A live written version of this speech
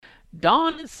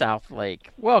Don in South Lake.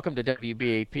 Welcome to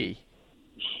WBAP.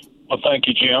 Well, thank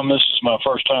you, Jim. This is my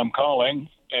first time calling,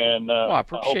 and Well, I I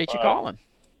hope appreciate you I, calling.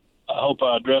 I hope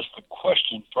I addressed the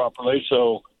question properly.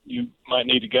 So you might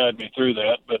need to guide me through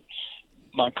that. But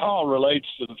my call relates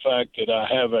to the fact that I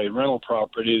have a rental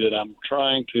property that I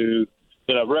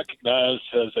recognize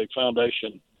has a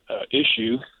foundation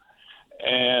issue,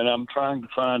 and I'm trying to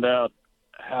find out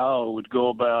how I would go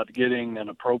about getting an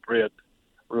appropriate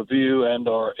review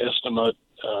and/or estimate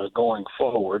going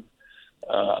forward.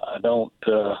 I don't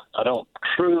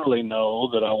truly know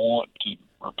that I want to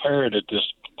repair it at this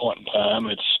point in time.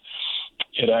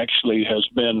 It actually has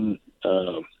been,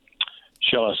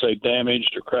 shall I say,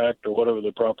 damaged or cracked or whatever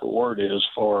the proper word is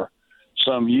for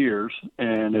some years,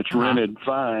 and it's Uh-huh. rented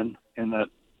fine in that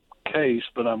case.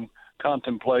 But I'm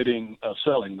contemplating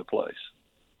selling the place.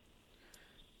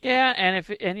 Yeah, and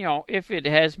if it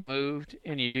has moved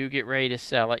and you do get ready to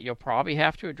sell it, you'll probably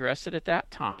have to address it at that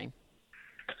time.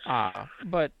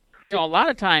 But a lot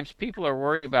of times people are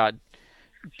worried about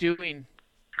doing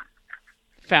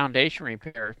foundation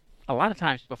repair a lot of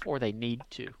times before they need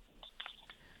to.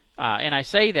 And I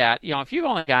say that, if you've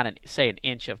only got say an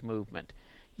inch of movement,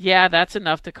 yeah, that's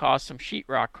enough to cause some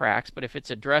sheetrock cracks. But if it's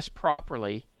addressed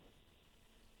properly,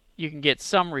 you can get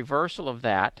some reversal of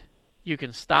that. You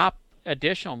can stop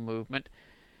additional movement,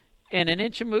 and an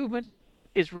inch of movement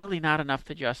is really not enough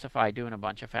to justify doing a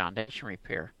bunch of foundation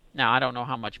repair. Now, I don't know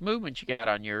how much movement you got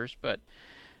on yours, but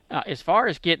as far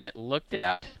as getting it looked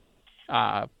at,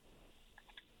 uh,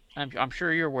 I'm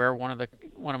sure you're aware one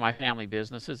of my family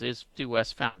businesses is Due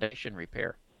West Foundation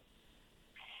Repair,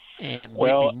 and we'd be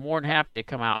Well, more than happy to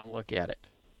come out and look at it.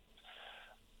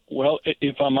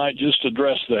 if I might just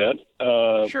address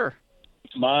that, Sure.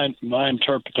 my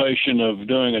interpretation of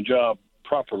doing a job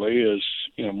properly is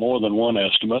more than one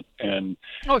estimate, and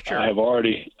Oh, sure.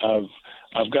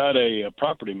 I've got a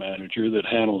property manager that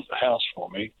handles the house for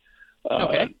me,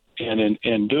 Okay. and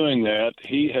in doing that,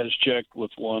 he has checked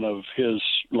with one of his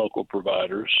local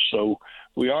providers, so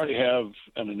we already have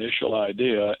an initial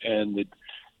idea, and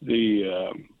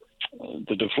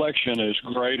the deflection is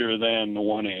greater than the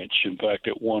 1 inch. In fact,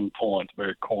 at one point, the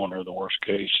very corner, the worst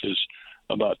case is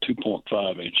about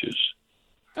 2.5 inches.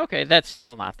 Okay, that's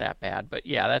still not that bad, but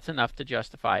yeah, that's enough to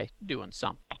justify doing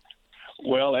something.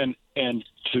 Well, and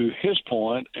to his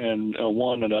point, and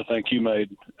one that I think you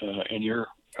made in your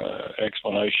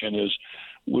explanation is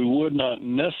we would not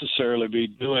necessarily be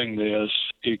doing this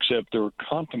except they're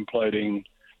contemplating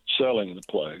selling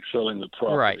selling the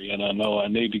Right. property, and I know I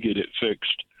need to get it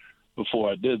fixed before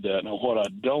I did that. Now, what I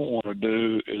don't want to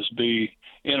do is be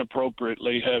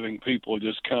inappropriately having people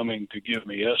just coming to give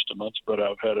me estimates, but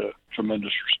I've had a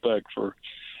tremendous respect for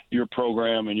your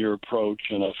program and your approach,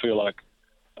 and I feel like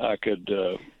I could,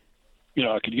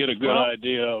 I could get a good Well,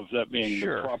 idea of that being the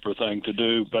sure. proper thing to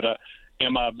do. But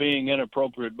am I being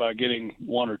inappropriate by getting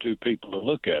one or two people to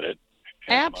look at it?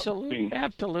 Am I being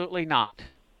Absolutely not.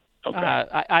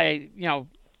 okay?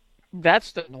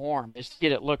 That's the norm is to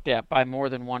get it looked at by more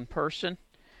than one person.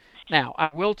 Now, I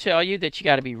will tell you that you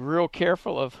got to be real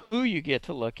careful of who you get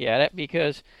to look at it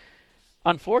because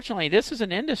unfortunately, this is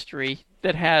an industry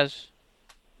that has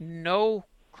no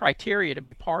criteria to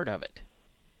be part of it.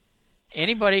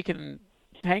 Anybody can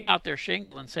hang out their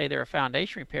shingle and say they're a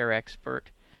foundation repair expert.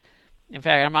 In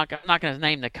fact, I'm not going to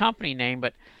name the company name,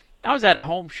 but I was at a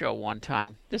home show one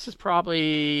time. This is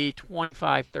probably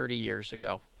 25, 30 years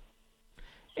ago.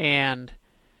 And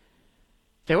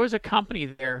there was a company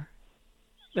there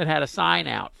that had a sign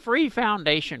out, free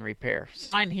foundation repair.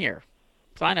 Sign here.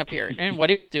 Sign up here. And what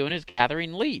he was doing is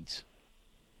gathering leads.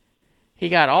 He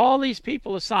got all these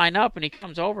people to sign up, and he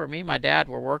comes over. Me and my dad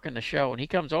were working the show, and he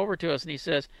comes over to us and he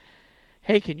says,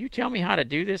 "Hey, can you tell me how to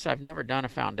do this? I've never done a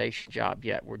foundation job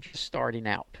yet. We're just starting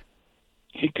out."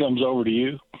 He comes over to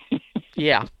you.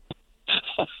 Yeah.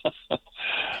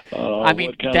 I mean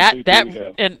What kind of that people that you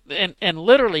have? and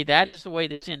literally that is the way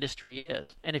this industry is.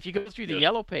 And if you go through the Yes.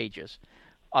 yellow pages,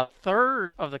 a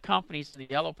third of the companies in the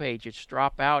yellow pages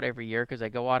drop out every year because they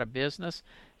go out of business,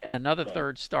 and another Right.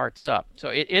 third starts up. So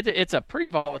it's a pretty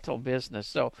volatile business.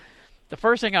 So the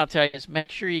first thing I'll tell you is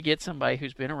make sure you get somebody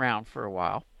who's been around for a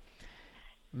while.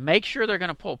 Make sure they're going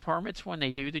to pull permits when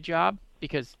they do the job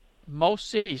because most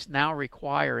cities now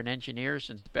require an engineer's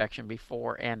inspection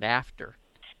before and after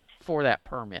for that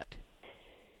permit,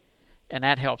 and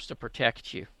that helps to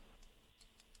protect you.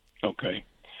 Okay.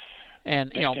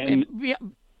 And And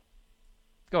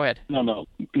go ahead. no.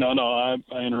 I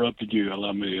interrupted you.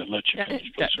 Let me let you Yeah,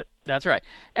 finish, please. that's right.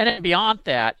 And then beyond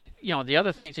that, the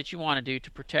other things that you want to do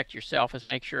to protect yourself is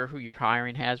make sure who you're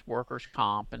hiring has workers'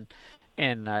 comp and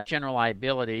and general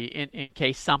liability in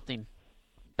case something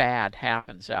bad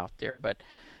happens out there. But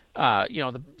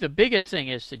the biggest thing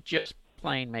is to just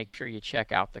plain make sure you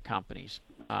check out the companies.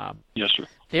 Yes, sir.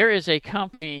 There is a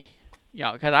company,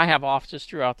 because I have offices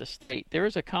throughout the state. There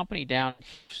is a company down in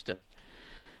Houston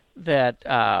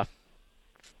that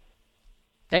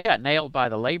they got nailed by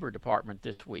the labor department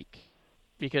this week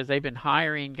because they've been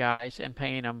hiring guys and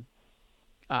paying them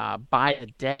by the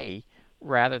day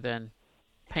rather than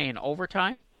paying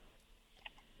overtime,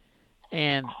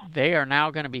 and they are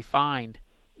now going to be fined.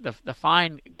 The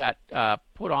fine got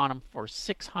put on them for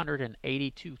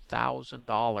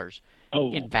 $682,000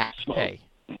 in back pay.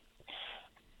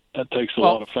 That takes a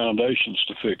lot of foundations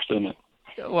to fix, doesn't it?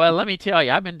 Well, let me tell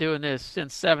you, I've been doing this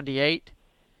since '78.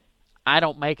 I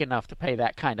don't make enough to pay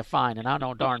that kind of fine, and I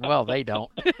know darn well they don't.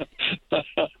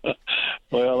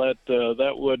 Well,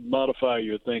 that would modify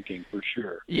your thinking for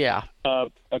sure. Yeah. A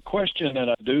question that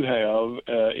I do have,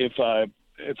 if I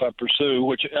pursue,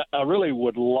 which I really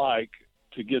would like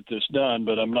to get this done,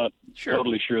 but I'm not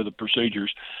totally sure of the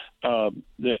procedures. And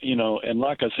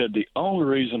like I said, the only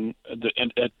reason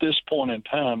at this point in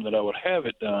time that I would have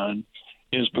it done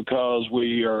is because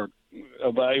we are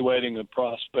evaluating the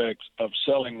prospects of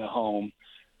selling the home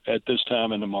at this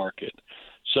time in the market.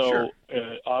 So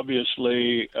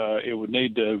obviously it would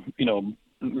need to,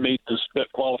 meet the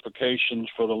qualifications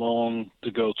for the loan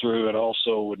to go through. It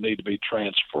also would need to be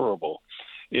transferable.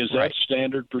 Is that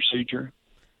standard procedure?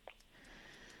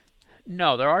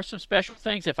 No, there are some special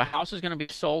things. If a house is going to be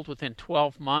sold within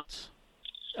 12 months,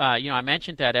 I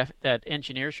mentioned that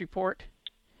engineer's report.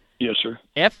 Yes, sir.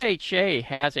 FHA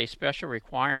has a special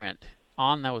requirement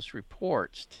on those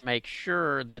reports to make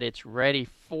sure that it's ready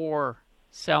for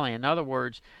selling. In other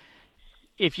words,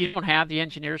 if you don't have the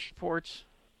engineer's reports,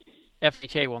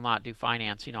 FHA will not do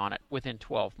financing on it within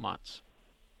 12 months.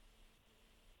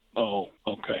 Oh,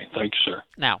 okay. Thanks, sir.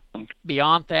 Now,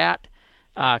 beyond that,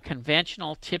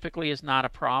 conventional typically is not a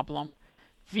problem.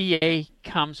 VA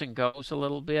comes and goes a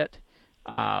little bit,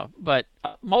 but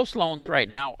most loans right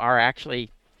now are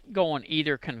actually going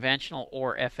either conventional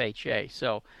or FHA.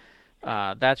 So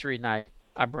that's the reason I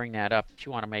bring that up. If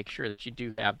you want to make sure that you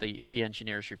do have the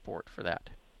engineer's report for that.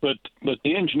 But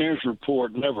the engineer's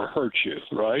report never hurts you,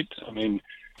 right? I mean,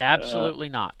 absolutely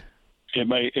not. It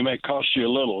may cost you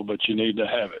a little, but you need to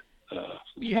have it.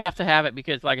 You have to have it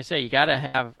because, like I say, you got to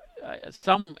have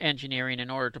some engineering in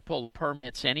order to pull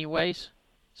permits anyways.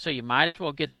 So you might as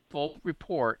well get the full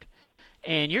report.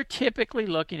 And you're typically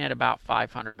looking at about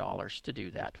 $500 to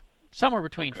do that. Somewhere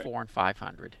between $400 and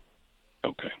 $500.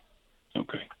 Okay.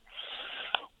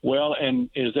 Well,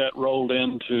 and is that rolled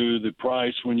into the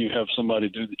price when you have somebody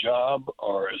do the job,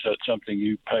 or is that something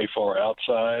you pay for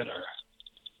outside? Or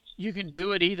you can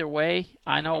do it either way.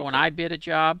 I know when I bid a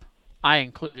job, I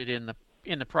include it in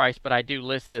the price, but I do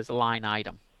list it as a line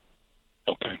item.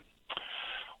 Okay.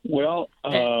 Well,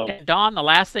 and Don, the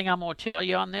last thing I'm going to tell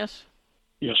you on this.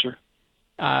 Yes, sir.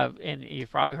 And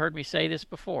you've probably heard me say this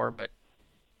before, but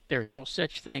there's no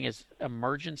such thing as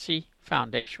emergency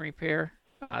foundation repair.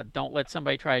 Don't let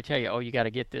somebody try to tell you, oh, you got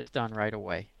to get this done right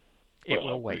away. It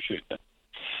will wait. I appreciate that.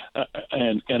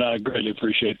 And I greatly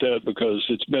appreciate that because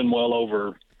it's been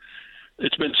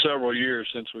several years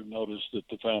since we've noticed that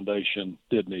the foundation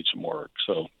did need some work.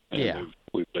 So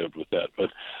we've lived with that.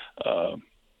 But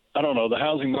I don't know. The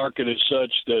housing market is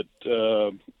such that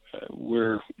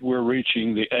we're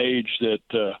reaching the age that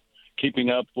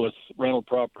keeping up with rental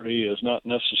property is not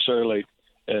necessarily.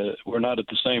 We're not at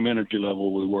the same energy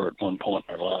level we were at one point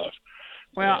in our life.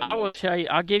 Well, I will tell you.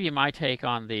 I'll give you my take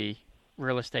on the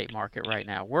real estate market right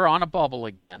now. We're on a bubble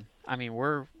again. I mean,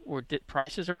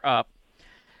 prices are up.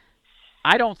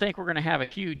 I don't think we're going to have a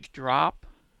huge drop,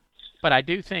 but I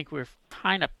do think we've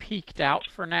kind of peaked out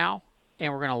for now,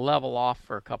 and we're going to level off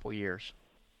for a couple years.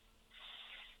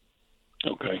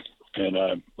 Okay, and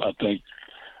I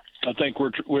think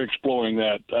we're exploring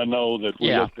that. I know that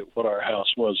we looked at what our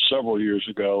house was several years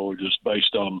ago, just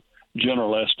based on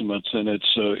general estimates, and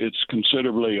it's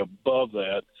considerably above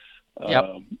that.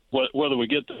 Whether we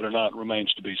get that or not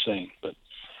remains to be seen. But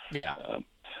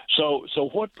so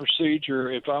what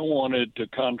procedure, if I wanted to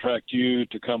contract you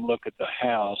to come look at the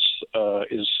house,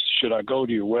 should I go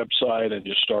to your website and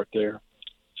just start there?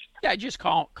 Yeah, just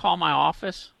call my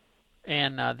office,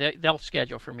 and they'll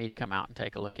schedule for me to come out and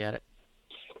take a look at it.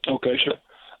 Okay, sure.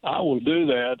 I will do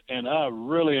that, and I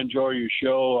really enjoy your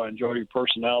show. I enjoy your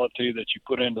personality that you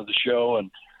put into the show,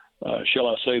 and shall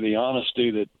I say the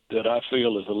honesty that I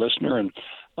feel as a listener, and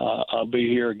I'll be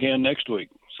here again next week.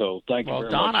 So thank you very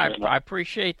much. Well, Don, I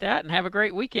appreciate that, and have a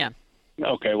great weekend.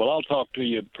 Okay, well, I'll talk to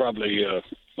you probably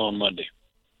on Monday.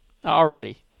 All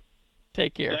righty.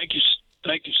 Take care. Thank you,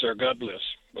 sir. God bless.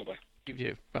 Bye-bye. You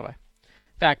too. Bye-bye.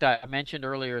 In fact, I mentioned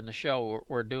earlier in the show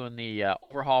we're doing the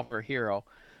Overhaul for Hero,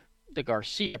 the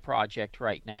Garcia project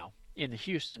right now in the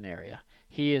Houston area.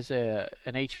 He is an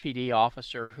HPD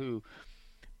officer who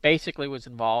basically was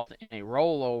involved in a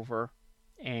rollover,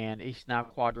 and he's now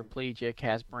quadriplegic,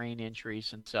 has brain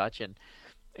injuries and such, and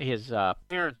his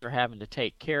parents are having to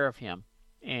take care of him.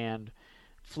 And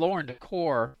Floor and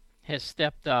Decor has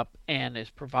stepped up and is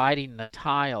providing the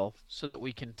tile so that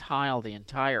we can tile the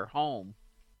entire home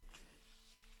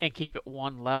and keep it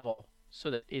one level so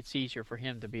that it's easier for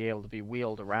him to be able to be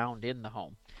wheeled around in the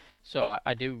home. So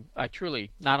I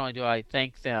truly, not only do I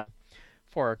thank them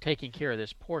for taking care of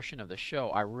this portion of the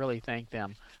show, I really thank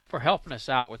them for helping us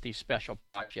out with these special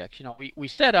projects. You know, we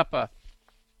set up a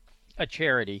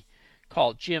charity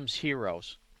called Jim's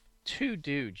Heroes to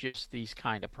do just these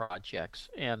kind of projects.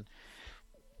 And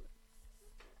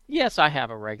yes, I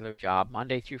have a regular job.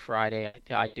 Monday through Friday,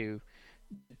 I do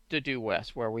the Due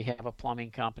West, where we have a plumbing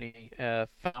company,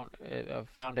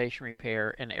 foundation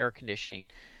repair, and air conditioning.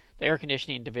 The air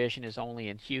conditioning division is only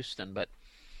in Houston, but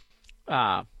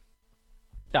the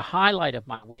highlight of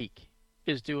my week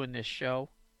is doing this show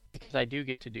because I do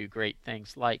get to do great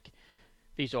things like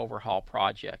these overhaul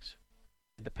projects.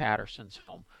 The Patterson's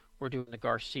home. We're doing the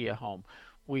Garcia home.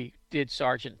 We did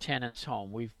Sergeant Tennant's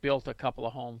home. We've built a couple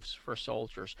of homes for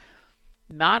soldiers.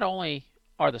 Not only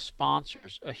are the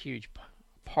sponsors a huge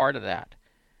part of that,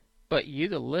 but you,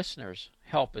 the listeners,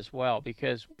 help as well,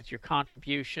 because with your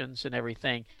contributions and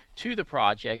everything to the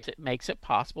project, it makes it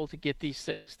possible to get these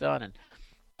things done. And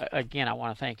again, I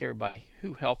want to thank everybody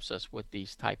who helps us with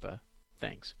these type of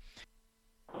things.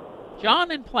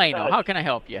 John in Plano, how can I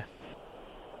help you?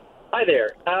 Hi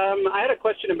there. I had a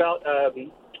question about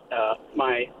the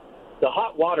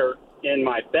hot water in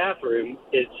my bathroom.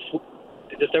 It's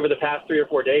just over the past 3 or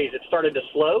 4 days, it started to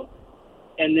slow,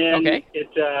 and then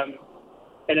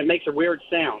it makes a weird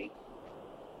sound,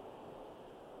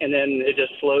 and then it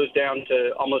just slows down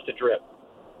to almost a drip.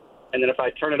 And then if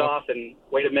I turn it off and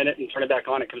wait a minute and turn it back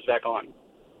on, it comes back on.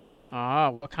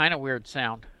 What kind of weird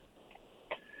sound?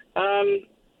 Kind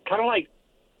of like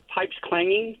pipes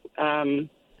clanging,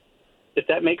 if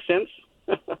that makes sense.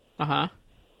 Uh-huh.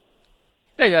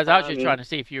 I was just trying to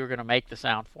see if you were going to make the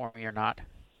sound for me or not.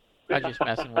 I was just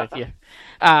messing with you.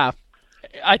 I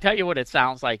tell you what it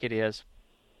sounds like it is.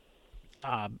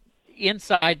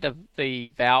 Inside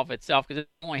the valve itself, because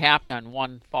it's only happening on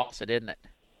one faucet, isn't it?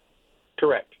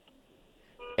 Correct.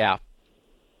 Yeah.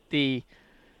 The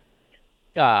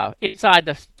inside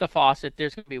the faucet,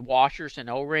 there's going to be washers and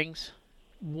O-rings.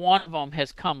 One of them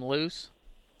has come loose,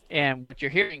 and what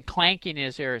you're hearing clanking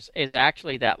is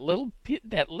actually that little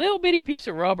bitty piece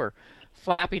of rubber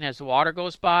flapping as the water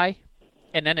goes by,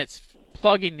 and then it's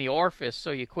plugging the orifice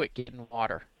so you quit getting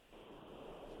water.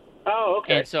 Oh,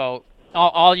 okay. And so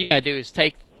all you gotta do is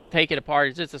take it apart.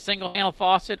 Is this a single handle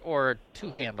faucet or a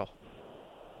two handle?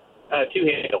 Two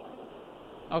handle.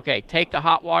 Okay, take the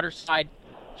hot water side,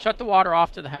 shut the water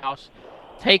off to the house,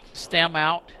 take the stem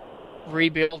out,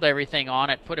 rebuild everything on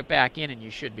it, put it back in, and you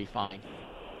should be fine.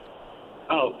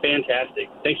 Oh, fantastic.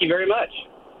 Thank you very much.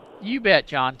 You bet,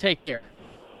 John. Take care.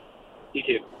 You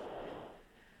too.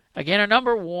 Again, our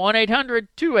number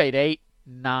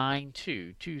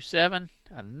 1-800-288-9227.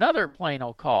 Another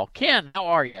Plano call. Ken, how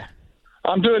are you?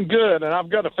 I'm doing good, and I've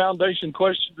got a foundation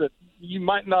question that you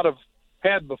might not have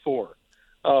had before.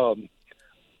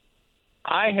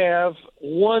 I have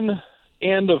one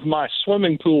end of my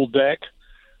swimming pool deck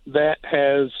that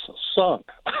has sunk.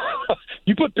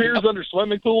 You put piers under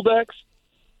swimming pool decks?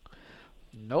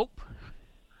 Nope.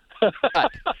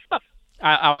 But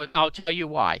I'll tell you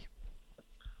why.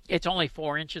 It's only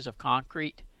 4 inches of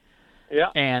concrete. Yeah.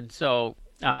 And so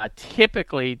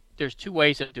typically there's two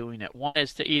ways of doing it. One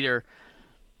is to either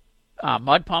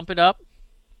mud pump it up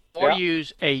or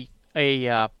use a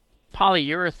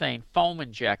polyurethane foam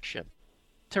injection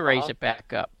to raise it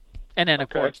back up. And then, of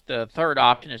course, the third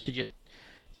option is to just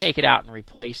take it out and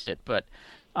replace it. But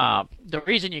the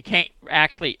reason you can't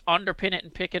actually underpin it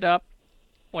and pick it up,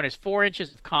 when it's 4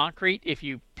 inches of concrete, if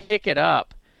you pick it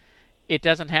up, it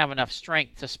doesn't have enough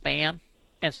strength to span,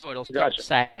 and so it'll start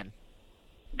sagging.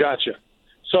 Gotcha.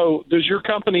 So does your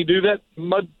company do that,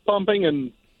 mud pumping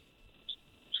and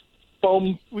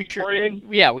foam spraying?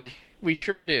 Yeah, we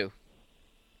sure do.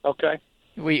 Okay.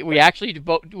 We actually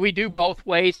do both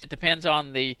ways. It depends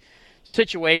on the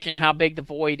situation, how big the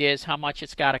void is, how much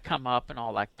it's got to come up, and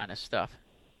all that kind of stuff.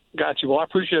 Gotcha. Well, I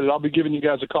appreciate it. I'll be giving you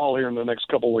guys a call here in the next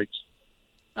couple of weeks.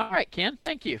 All right, Ken.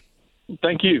 Thank you.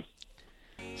 Thank you.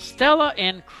 Stella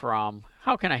and Crum,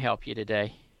 how can I help you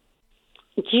today?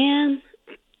 Jan,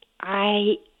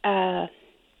 I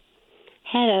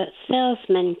had a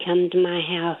salesman come to my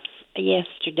house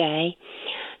yesterday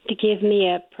to give me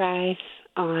a price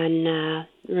on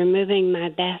removing my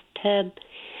bathtub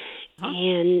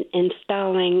and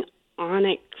installing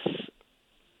Onyx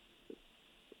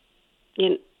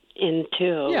into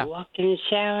a walk-in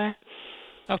shower.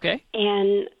 Okay.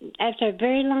 And after a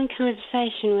very long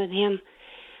conversation with him,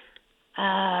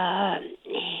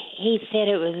 he said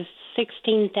it was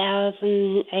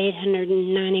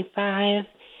 $16,895,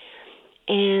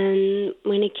 and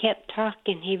when he kept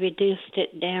talking, he reduced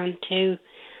it down to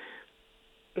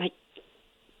like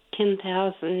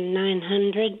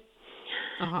 $10,900.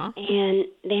 And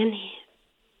then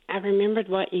I remembered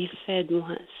what you said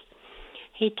once.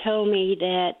 He told me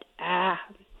that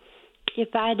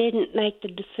if I didn't make the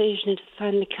decision to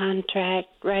sign the contract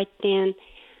right then,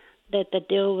 that the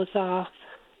deal was off.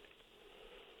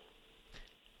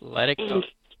 Let it go.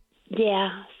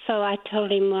 Yeah, so I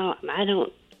told him, well, I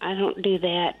don't do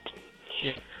that.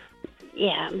 Yeah.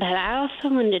 Yeah, but I also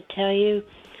wanted to tell you,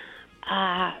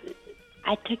 I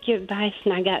took your advice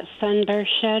and I got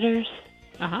sunburst shutters.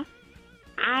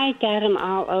 I got them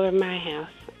all over my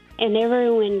house, in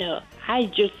every window. I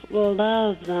just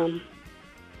love them.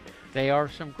 They are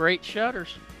some great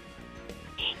shutters.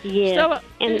 Yeah. Stella,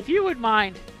 if you would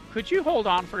mind, could you hold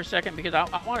on for a second, because I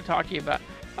want to talk to you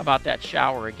about that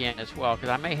shower again as well, because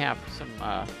I may have some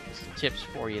tips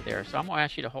for you there. So I'm going to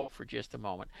ask you to hold for just a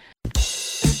moment.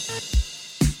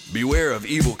 Beware of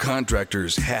evil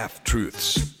contractors'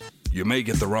 half-truths. You may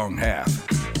get the wrong half.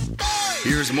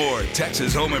 Here's more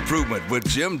Texas Home Improvement with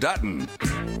Jim Dutton.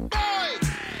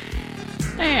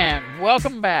 And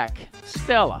welcome back.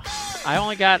 Stella, I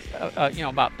only got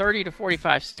about 30 to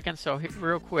 45 seconds, so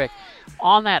real quick.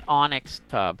 On that Onyx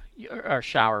tub, or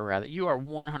shower rather, you are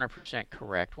 100%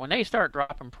 correct. When they start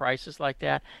dropping prices like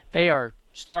that, they are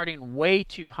starting way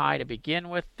too high to begin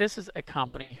with. This is a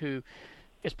company who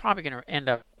is probably going to end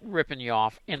up ripping you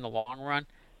off in the long run.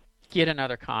 Get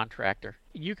another contractor.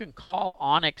 You can call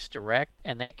Onyx direct,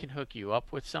 and they can hook you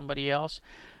up with somebody else.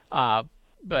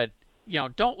 But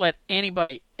don't let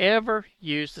anybody ever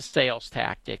use the sales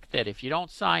tactic that if you don't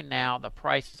sign now, the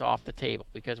price is off the table.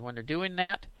 Because when they're doing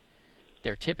that,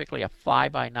 they're typically a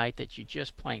fly-by-night that you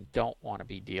just plain don't want to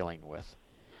be dealing with.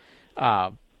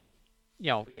 And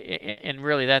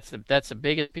really that's the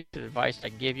biggest piece of advice I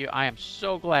can give you. I am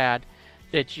so glad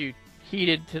that you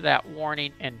heeded to that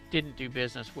warning and didn't do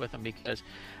business with them, because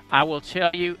I will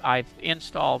tell you, I've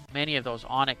installed many of those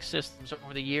Onyx systems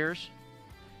over the years,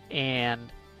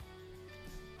 and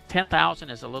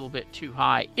 $10,000 is a little bit too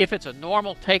high. If it's a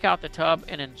normal take out the tub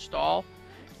and install,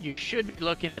 you should be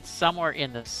looking at somewhere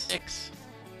in the $6,000,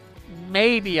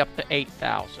 maybe up to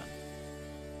 $8,000.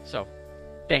 So,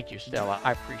 thank you, Stella.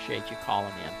 I appreciate you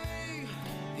calling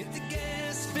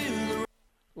in.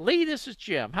 Lee, this is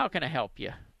Jim. How can I help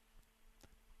you?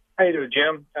 How you doing,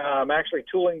 Jim? I'm actually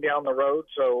tooling down the road,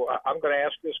 so I'm going to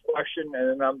ask this question, and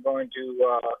then I'm going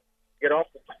to get off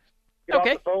the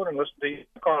phone and listen to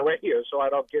the car radio, so I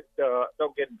don't get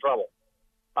in trouble.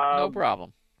 No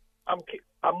problem. I'm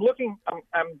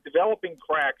developing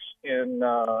cracks in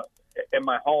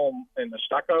my home in the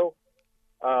stucco,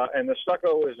 and the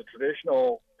stucco is a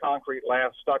traditional concrete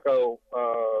lath stucco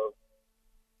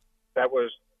that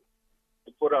was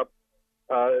put up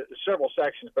several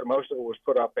sections, but most of it was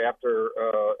put up after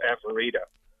Rita.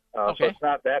 So it's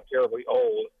not that terribly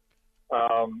old.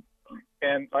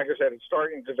 And like I said, it's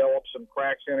starting to develop some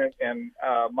cracks in it. And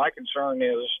my concern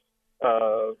is,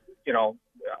 I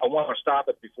want to stop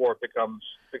it before it becomes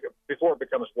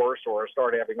worse or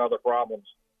start having other problems.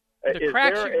 The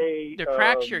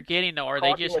cracks you're getting, though, are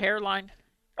they just hairline?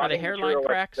 Are they hairline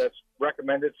cracks? That's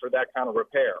recommended for that kind of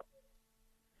repair.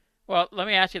 Well, let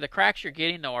me ask you, the cracks you're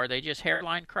getting, though, are they just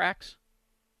hairline cracks?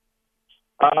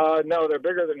 No, they're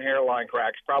bigger than hairline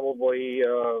cracks, probably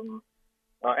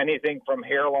anything from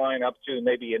hairline up to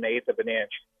maybe 1/8 of an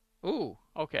inch. Ooh,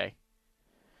 okay.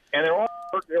 And they're on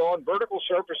vertical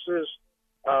surfaces.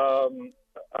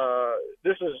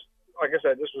 This is, like I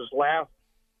said, this was lath.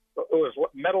 It was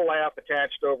metal lath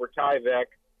attached over Tyvek,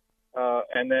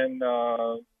 and then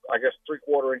I guess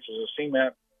 3/4 inches of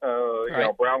cement.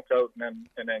 Brown coat, and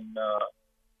then an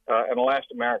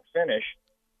elastomeric finish.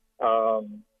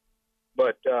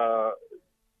 But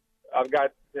I've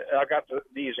got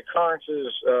these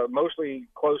occurrences mostly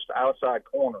close to outside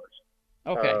corners.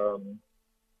 Okay.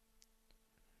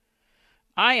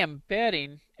 I am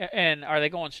betting, and are they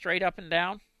going straight up and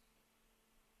down?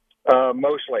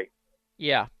 Mostly.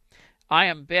 Yeah. I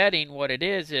am betting what it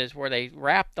is where they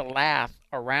wrap the lath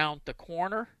around the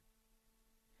corner.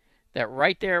 that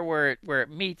right there where it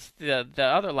meets the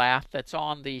other lath that's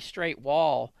on the straight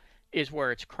wall is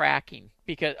where it's cracking,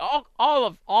 because all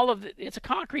of it's a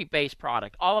concrete based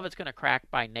product. All of it's going to crack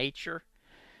by nature.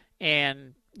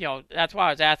 And that's why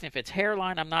I was asking if it's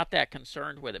hairline. I'm not that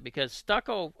concerned with it, because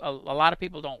stucco, a lot of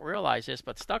people don't realize this,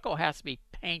 but stucco has to be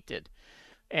painted,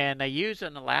 and they use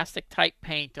an elastic type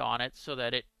paint on it so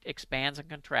that it expands and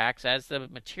contracts as the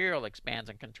material expands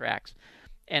and contracts.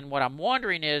 And what I'm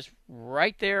wondering is,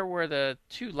 right there where the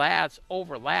two laths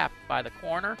overlap by the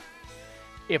corner,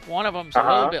 if one of them's a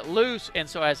little bit loose, and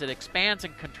so as it expands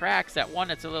and contracts, that one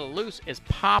that's a little loose is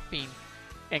popping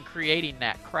and creating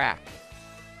that crack.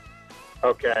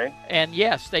 Okay. And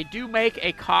yes, they do make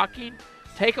a caulking.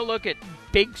 Take a look at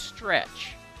Big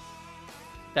Stretch.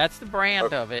 That's the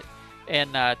brand of it.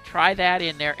 And try that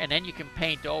in there, and then you can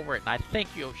paint over it. And I think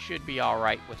you should be all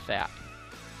right with that.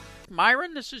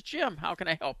 Myron, this is Jim. How can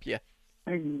I help you?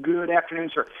 Good afternoon,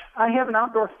 sir. I have an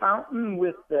outdoor fountain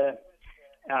with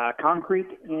concrete,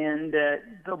 and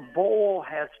the bowl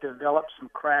has developed some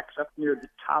cracks up near the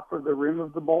top of the rim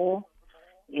of the bowl,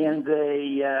 and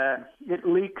it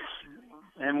leaks.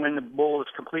 And when the bowl is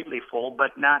completely full,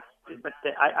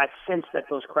 I sense that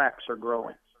those cracks are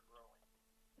growing.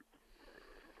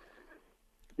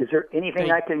 Is there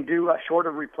anything I can do short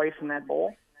of replacing that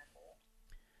bowl?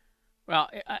 Well,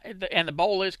 and the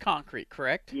bowl is concrete,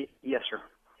 correct? Yes, sir.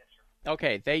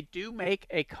 Okay, they do make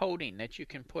a coating that you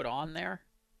can put on there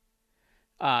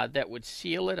that would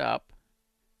seal it up.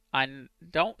 I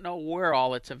don't know where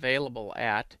all it's available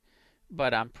at,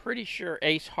 but I'm pretty sure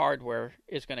Ace Hardware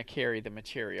is going to carry the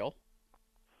material.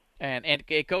 And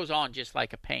it goes on just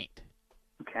like a paint.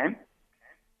 Okay.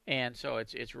 And so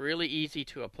it's really easy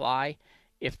to apply.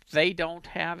 If they don't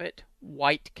have it,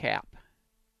 White Cap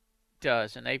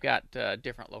does, and they've got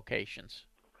different locations.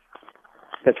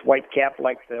 That's White Cap,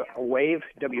 like the wave,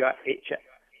 WH.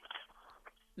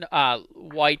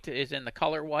 White is in the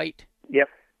color white. Yep.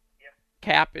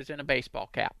 Cap is in a baseball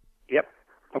cap. Yep.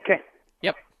 Okay.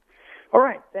 Yep. All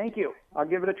right. Thank you. I'll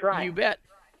give it a try. You bet.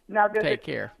 Now, take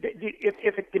care.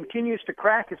 If it continues to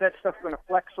crack, is that stuff going to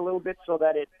flex a little bit so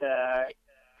that it?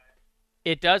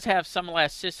 It does have some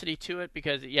elasticity to it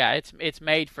because, it's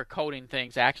made for coating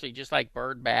things, actually, just like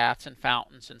bird baths and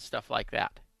fountains and stuff like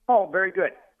that. Oh, very good.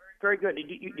 Very good. Do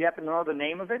you happen to know the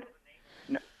name of it?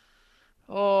 No.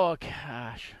 Oh,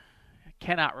 gosh. I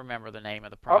cannot remember the name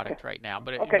of the product right now.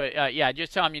 But,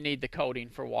 just tell them you need the coating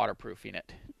for waterproofing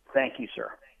it. Thank you, sir.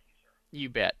 You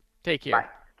bet. Take care. Bye.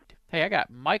 Hey, I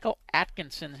got Michael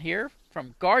Atkinson here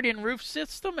from Guardian Roof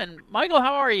System. And, Michael,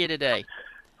 how are you today?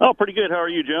 Oh, pretty good. How are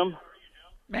you, Jim?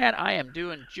 Man, I am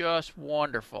doing just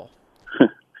wonderful.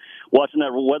 Watching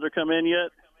that weather come in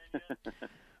yet?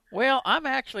 Well, I'm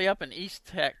actually out in East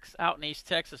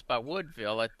Texas by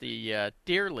Woodville at the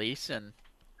deer lease, and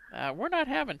we're not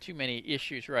having too many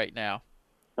issues right now.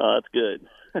 Oh, that's good.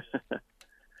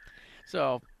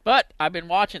 So, but I've been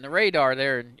watching the radar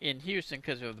there in Houston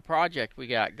because of the project we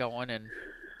got going, and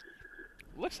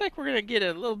looks like we're going to get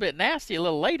a little bit nasty a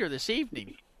little later this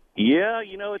evening. Yeah,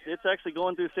 it's actually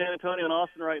going through San Antonio and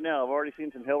Austin right now. I've already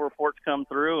seen some hail reports come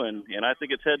through, and I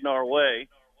think it's heading our way.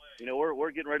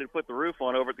 We're getting ready to put the roof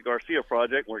on over at the Garcia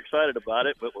project. We're excited about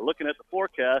it, but we're looking at the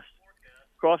forecast,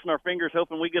 crossing our fingers,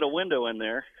 hoping we get a window in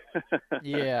there.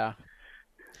 Yeah.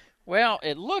 Well,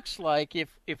 it looks like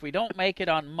if we don't make it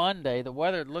on Monday, the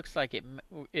weather looks like it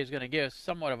is going to give us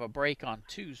somewhat of a break on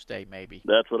Tuesday, maybe.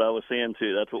 That's what I was saying,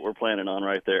 too. That's what we're planning on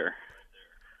right there.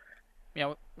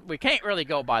 We can't really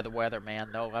go by the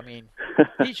weatherman, though. I mean,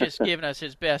 he's just giving us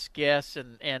his best guess,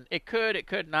 and it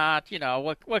could not.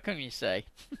 What can you say?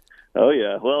 Oh,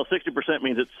 yeah. Well, 60%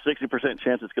 means it's 60%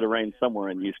 chance it's going to rain somewhere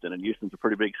in Houston, and Houston's a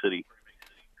pretty big city.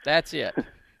 That's it.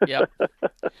 Yep.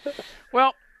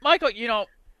 Well, Michael, you're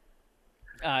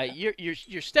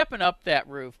stepping up that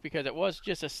roof because it was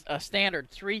just a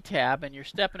standard 3-tab, and you're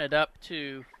stepping it up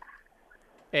to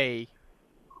a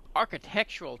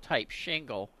architectural type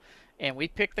shingle. And we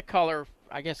picked the color,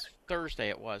 I guess Thursday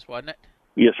it was, wasn't it?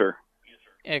 Yes, sir.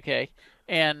 Okay.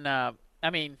 And,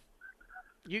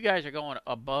 you guys are going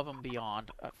above and beyond.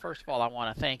 First of all, I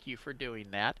want to thank you for doing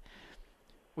that.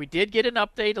 We did get an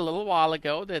update a little while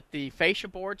ago that the fascia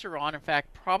boards are on. In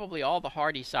fact, probably all the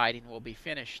hardy siding will be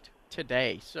finished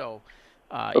today. So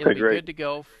it'll be good to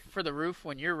go for the roof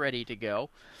when you're ready to go.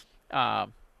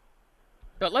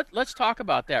 But let's talk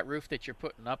about that roof that you're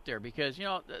putting up there because,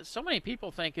 so many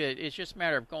people think it's just a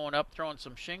matter of going up, throwing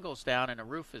some shingles down, and a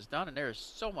roof is done, and there's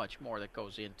so much more that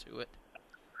goes into it.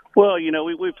 Well,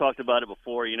 we've talked about it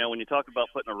before. When you talk about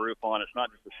putting a roof on, it's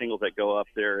not just the shingles that go up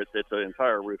there. It's an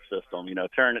entire roof system,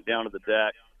 tearing it down to the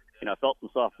deck, I felt some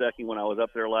soft decking when I was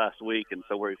up there last week, and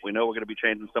so we know we're going to be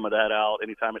changing some of that out.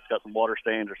 Anytime it's got some water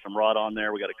stains or some rot on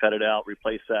there, we got to cut it out,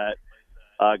 replace that.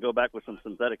 Go back with some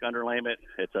synthetic underlayment.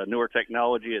 It's a newer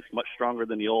technology. It's much stronger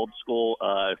than the old school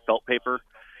felt paper.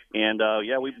 And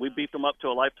we beefed them up to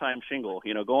a lifetime shingle.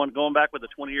 Going back with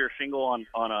a 20-year shingle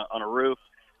on a roof.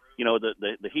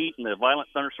 The heat and the violent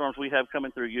thunderstorms we have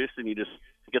coming through Houston, you just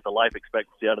get the life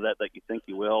expectancy out of that you think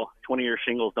you will. 20-year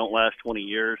shingles don't last 20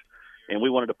 years, and we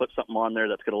wanted to put something on there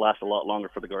that's going to last a lot longer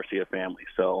for the Garcia family.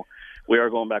 So we are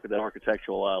going back with that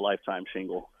architectural lifetime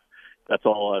shingle. That's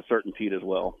all certainteed as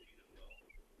well.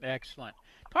 Excellent.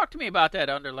 Talk to me about that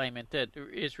underlayment that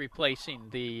is replacing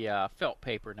the felt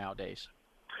paper nowadays.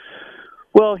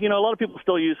 Well, a lot of people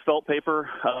still use felt paper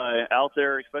out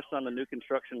there, especially on the new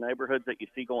construction neighborhoods that you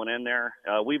see going in there.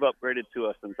 We've upgraded to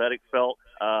a synthetic felt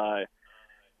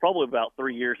probably about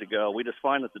 3 years ago. We just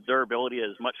find that the durability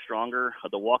is much stronger.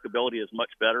 The walkability is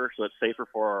much better, so it's safer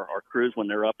for our crews when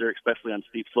they're up there, especially on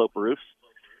steep slope roofs.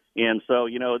 And so,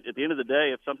 at the end of the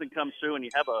day, if something comes through and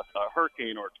you have a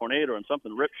hurricane or a tornado and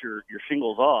something rips your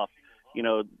shingles off,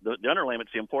 the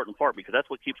underlayment's the important part because that's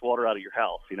what keeps water out of your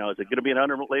house. Is it going to be an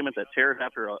underlayment that tears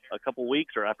after a couple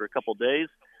weeks or after a couple days,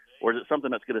 or is it something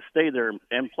that's going to stay there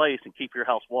in place and keep your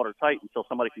house watertight until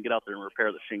somebody can get out there and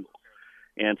repair the shingles?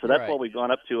 And so that's why we've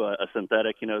gone up to a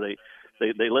synthetic.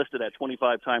 They list it at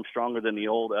 25 times stronger than the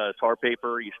old tar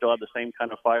paper. You still have the same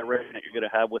kind of fire rating that you're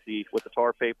going to have with the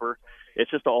tar paper.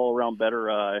 It's just an all-around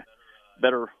better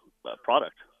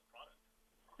product.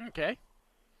 Okay.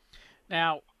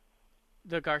 Now,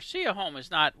 the Garcia home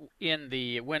is not in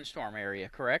the windstorm area,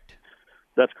 correct?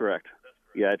 That's correct.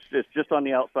 Yeah, it's just on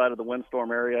the outside of the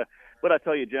windstorm area. But I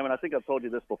tell you, Jim, and I think I've told you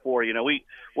this before,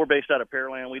 we're based out of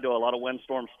Pearland. We do a lot of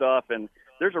windstorm stuff, and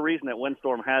there's a reason that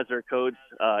Windstorm has their codes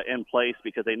in place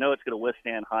because they know it's going to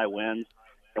withstand high winds.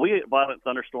 And we get violent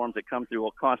thunderstorms that come through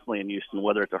constantly in Houston,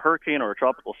 whether it's a hurricane or a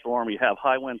tropical storm. You have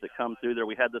high winds that come through there.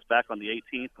 We had this back on the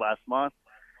 18th last month.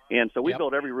 And so we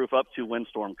build every roof up to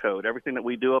windstorm code. Everything that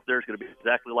we do up there is going to be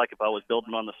exactly like if I was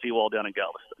building on the seawall down in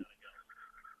Galveston.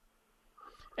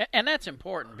 And that's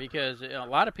important because a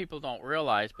lot of people don't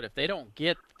realize, but if they don't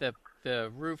get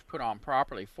the roof put on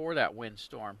properly for that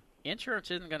windstorm, insurance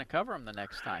isn't going to cover them the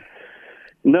next time.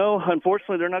 No,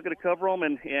 unfortunately, they're not going to cover them.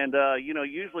 And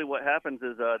usually what happens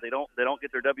is they don't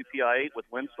get their WPI 8 with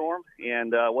windstorm.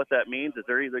 And what that means is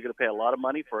they're either going to pay a lot of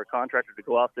money for a contractor to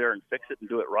go out there and fix it and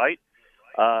do it right,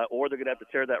 or they're going to have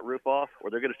to tear that roof off, or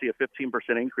they're going to see a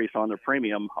 15% increase on their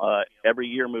premium every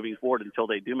year moving forward until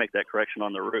they do make that correction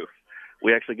on the roof.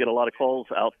 We actually get a lot of calls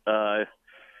out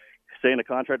saying a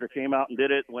contractor came out and did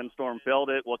it, windstorm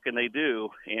failed it, what can they do?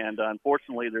 And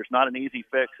unfortunately, there's not an easy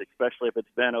fix, especially if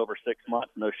it's been over 6 months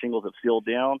and those shingles have sealed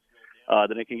down.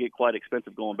 Then it can get quite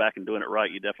expensive going back and doing it right.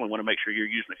 You definitely want to make sure you're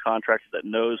using a contractor that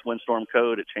knows windstorm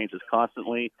code. It changes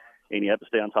constantly, and you have to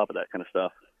stay on top of that kind of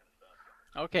stuff.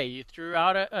 Okay, you threw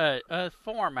out a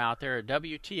form out there, a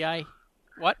WTI.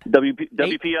 What?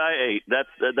 WPI 8.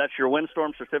 That's your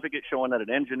windstorm certificate showing that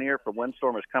an engineer for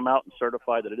windstorm has come out and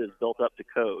certified that it is built up to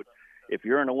code. If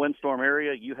you're in a windstorm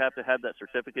area, you have to have that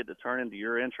certificate to turn into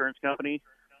your insurance company,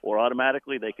 or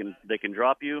automatically they can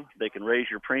drop you, they can raise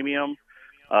your premium,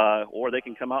 or they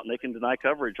can come out and they can deny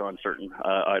coverage on certain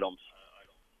items.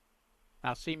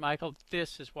 Now, see, Michael,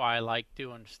 this is why I like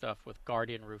doing stuff with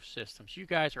Guardian Roof Systems. You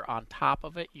guys are on top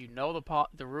of it. You know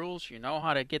the rules. You know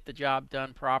how to get the job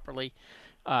done properly.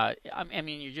 I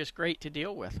mean, you're just great to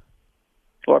deal with.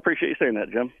 Well, I appreciate you saying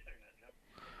that, Jim.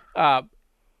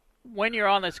 When you're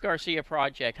on this Garcia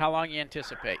project, how long you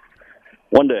anticipate?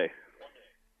 1 day.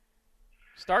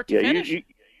 Start to finish?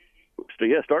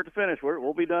 Start to finish.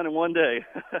 We'll be done in 1 day.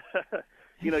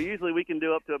 Usually we can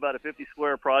do up to about a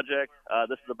 50-square project.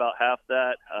 This is about half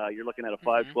that. You're looking at a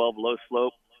 512 low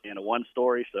slope and a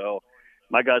one-story, so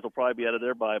my guys will probably be out of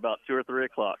there by about 2 or 3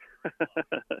 o'clock.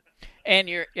 And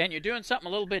you're doing something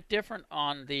a little bit different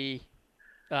on the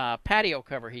patio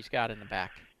cover he's got in the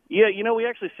back. Yeah, we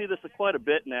actually see this quite a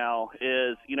bit now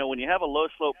is, when you have a low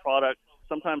slope product,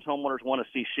 sometimes homeowners want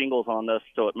to see shingles on this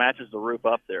so it matches the roof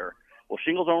up there. Well,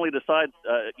 shingles are only designed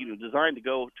to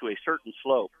go to a certain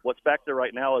slope. What's back there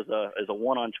right now is a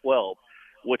 1-on-12,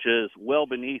 which is well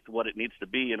beneath what it needs to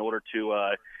be in order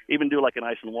to even do like an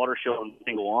ice and water show and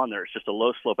shingle on there. It's just a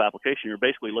low slope application. You're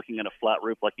basically looking at a flat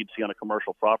roof like you'd see on a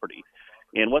commercial property.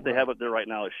 And what they have up there right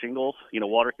now is shingles.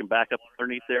 Water can back up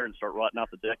underneath there and start rotting out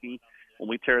the decking. When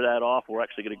we tear that off, we're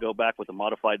actually going to go back with a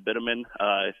modified bitumen.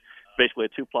 It's basically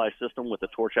a 2-ply system with a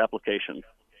torch application.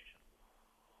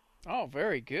 Oh,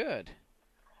 very good.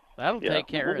 That'll take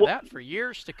care of that for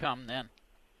years to come then.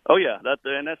 Oh, yeah. That's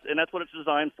what it's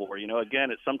designed for.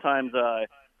 Again, it's sometimes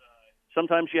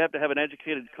sometimes you have to have an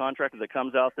educated contractor that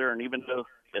comes out there, and even though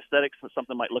aesthetics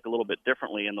something might look a little bit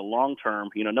differently in the long term,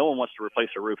 no one wants to replace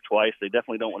a roof twice. They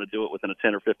definitely don't want to do it within a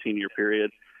 10 or 15 year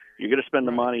period. You're going to spend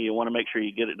the money. You want to make sure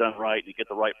you get it done right. You get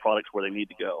the right products where they need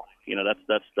to go.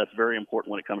 That's very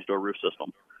important when it comes to a roof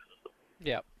system.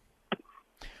 Yep.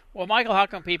 Well, Michael, how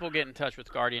can people get in touch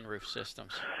with Guardian Roof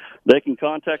Systems? They can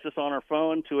contact us on our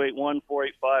phone,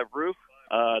 281-485-ROOF.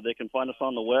 They can find us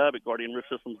on the web at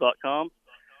guardianroofsystems.com.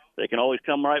 They can always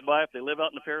come right by if they live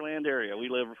out in the Pearland area.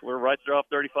 We're right there off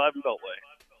 35 and Beltway.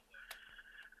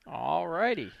 All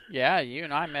righty. Yeah, you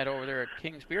and I met over there at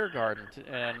King's Beer Garden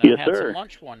and yes, had sir. some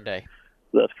lunch one day.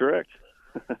 That's correct.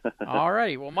 All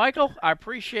righty. Well, Michael, I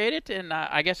appreciate it, and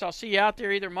I guess I'll see you out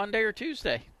there either Monday or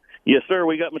Tuesday. Yes, sir.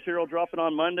 We got material dropping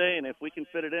on Monday, and if we can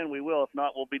fit it in, we will. If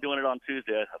not, we'll be doing it on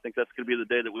Tuesday. I think that's going to be the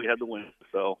day that we have the win.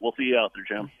 So we'll see you out there,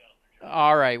 Jim.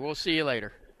 All right. We'll see you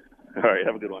later. All right.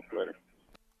 Have a good one. Later.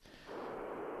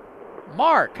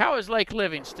 Mark, how is Lake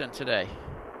Livingston today?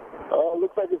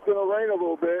 Looks like it's going to rain a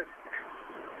little bit.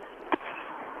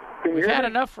 We've had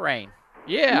enough rain.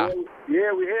 Yeah.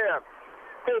 Yeah, we have.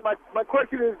 Hey, my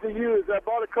question is to you is I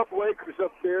bought a couple acres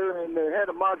up there and they had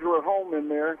a modular home in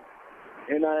there,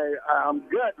 and I'm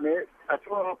gutting it. I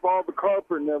tore off all the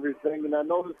carpet and everything, and I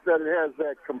noticed that it has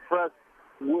that compressed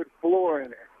wood floor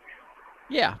in it.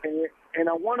 Yeah. And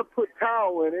I want to put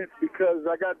tile in it because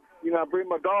I got, I bring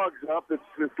my dogs up.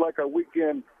 It's like a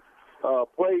weekend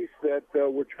place that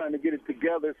we're trying to get it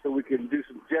together so we can do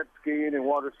some jet skiing and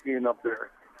water skiing up there.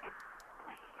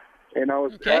 And I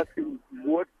was asking,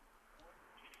 what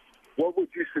would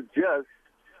you suggest?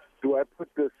 Do I put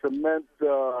the cement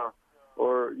or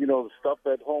the stuff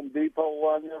at Home Depot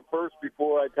on there first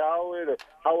before I tile it?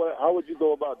 Or how would you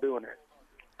go about doing it?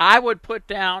 I would put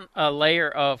down a layer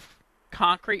of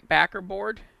concrete backer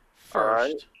board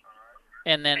first,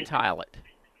 and then tile it.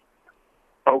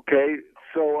 Okay,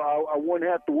 so I wouldn't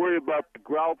have to worry about the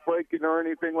grout breaking or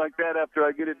anything like that after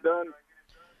I get it done?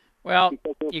 Well,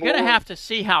 you're going to have to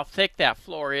see how thick that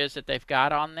floor is that they've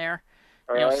got on there.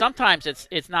 Sometimes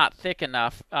it's not thick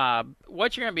enough.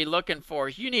 What you're going to be looking for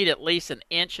is you need at least 1.25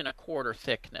 inches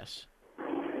thickness.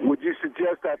 Would you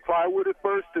suggest I plywood it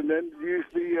first and then use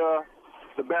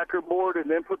the backer board and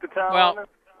then put the tile on it?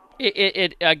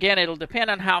 It'll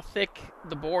depend on how thick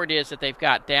the board is that they've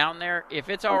got down there. If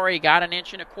it's already got 1.25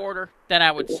 inches, then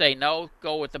I would say no,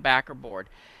 go with the backer board.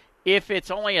 If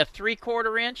it's only a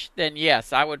 3/4 inch, then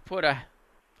yes, I would put a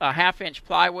 1/2 inch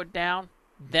plywood down,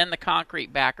 then the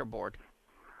concrete backer board.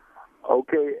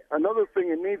 Okay, another thing,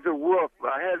 it needs a roof.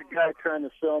 I had a guy trying to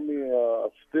sell me a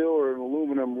steel or an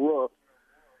aluminum roof,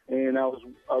 and I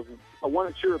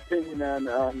wanted your opinion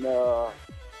on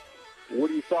what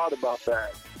you thought about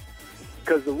that.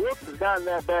 Because the roof is not in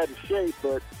that bad a shape,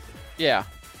 but yeah,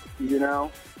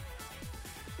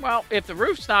 Well, if the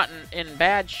roof's not in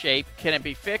bad shape, can it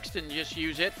be fixed and just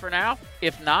use it for now?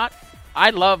 If not,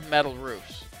 I love metal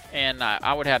roofs, and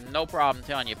I would have no problem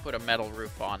telling you put a metal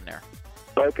roof on there.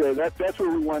 Okay, that's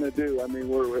what we want to do. I mean,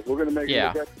 we're going to make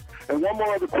it. And one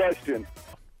more other question.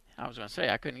 I was going to say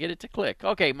I couldn't get it to click.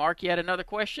 Okay, Mark, you had another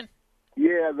question?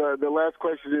 Yeah, the last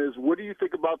question is, what do you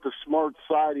think about the smart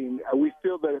siding? We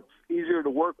feel that it's easier to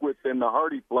work with than the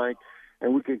Hardy plank,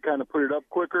 and we can kind of put it up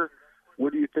quicker.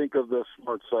 What do you think of the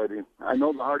smart siding? I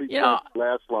know the Hardy plank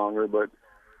lasts longer, but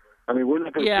I mean, we're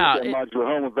not going to keep that modular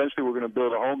home. Eventually, we're going to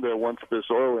build a home there once this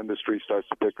oil industry starts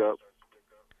to pick up.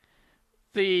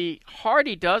 The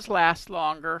Hardy does last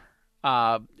longer.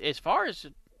 As far as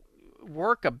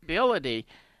workability,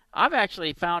 I've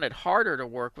actually found it harder to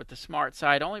work with the smart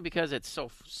side only because it's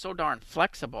so darn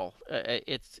flexible.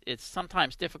 It's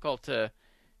sometimes difficult to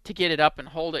get it up and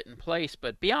hold it in place.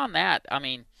 But beyond that, I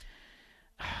mean,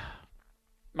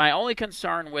 my only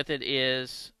concern with it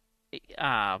is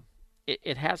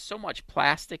it has so much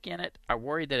plastic in it. I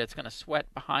worry that it's going to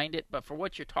sweat behind it. But for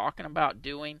what you're talking about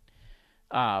doing,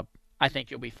 I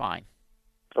think you'll be fine.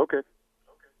 Okay.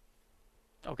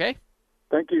 Okay?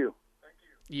 Thank you.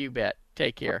 You bet.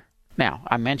 Take care. Now,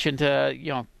 I mentioned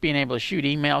being able to shoot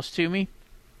emails to me,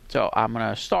 so I'm going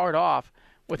to start off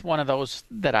with one of those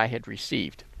that I had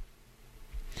received.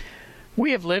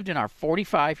 We have lived in our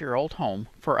 45-year-old home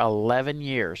for 11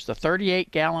 years. The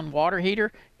 38-gallon water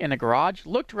heater in the garage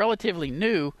looked relatively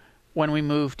new when we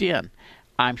moved in.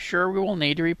 I'm sure we will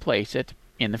need to replace it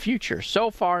in the future. So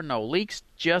far, no leaks,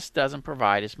 just doesn't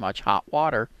provide as much hot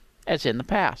water as in the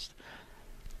past.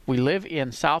 We live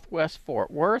in southwest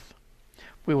Fort Worth.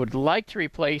 We would like to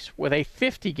replace with a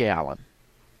 50-gallon.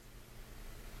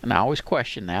 And I always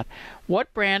question that.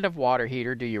 What brand of water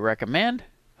heater do you recommend?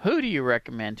 Who do you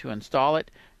recommend to install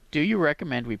it? Do you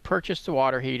recommend we purchase the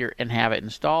water heater and have it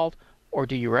installed? or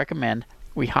do you recommend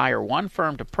we hire one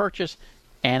firm to purchase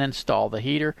and install the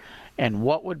heater? And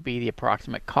what would be the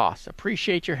approximate cost?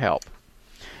 Appreciate your help.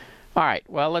 All right,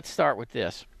 well, let's start with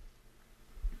this.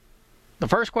 The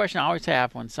first question I always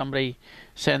have when somebody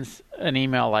sends an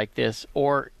email like this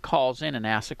or calls in and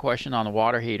asks a question on the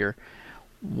water heater,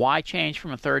 why change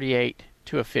from a 38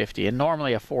 to a 50? And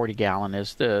normally a 40-gallon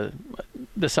is the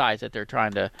size that they're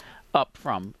trying to up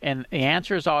from. And the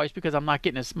answer is always because I'm not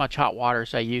getting as much hot water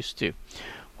as I used to.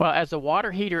 Well, as the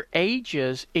water heater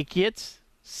ages, it gets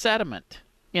sediment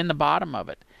in the bottom of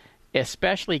it,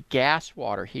 especially gas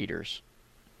water heaters.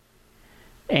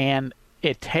 And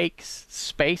it takes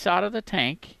space out of the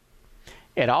tank.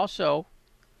 It also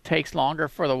takes longer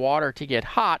for the water to get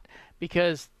hot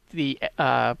because the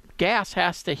gas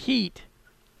has to heat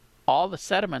all the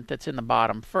sediment that's in the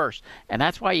bottom first. And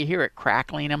that's why you hear it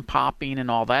crackling and popping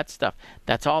and all that stuff.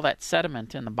 That's all that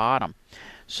sediment in the bottom.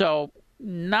 So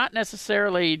not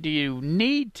necessarily do you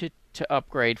need to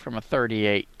upgrade from a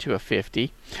 38 to a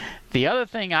 50. The other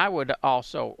thing I would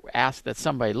also ask that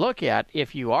somebody look at,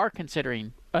 if you are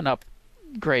considering an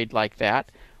upgrade like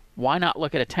that, why not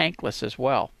look at a tankless as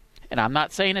well? And I'm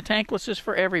not saying a tankless is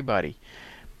for everybody,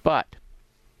 but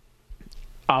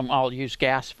I'll use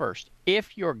gas first.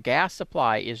 If your gas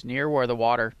supply is near where the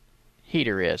water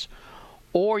heater is,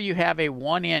 or you have a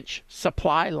 1-inch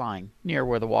supply line near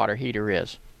where the water heater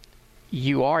is,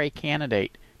 you are a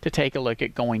candidate to take a look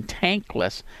at going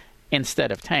tankless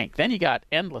instead of tank. Then you got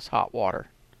endless hot water.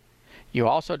 You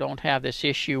also don't have this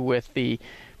issue with the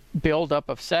buildup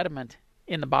of sediment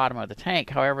in the bottom of the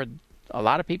tank. However, a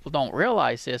lot of people don't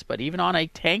realize this, but even on a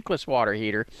tankless water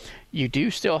heater, you do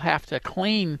still have to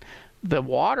clean the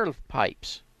water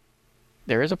pipes.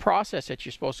 There is a process that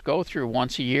you're supposed to go through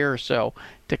once a year or so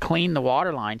to clean the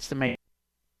water lines to make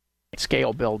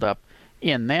scale buildup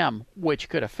in them, which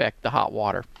could affect the hot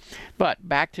water. But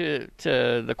back to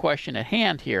the question at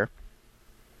hand here.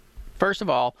 First of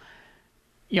all,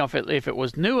 if it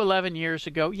was new 11 years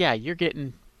ago, yeah, you're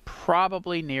getting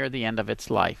probably near the end of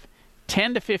its life.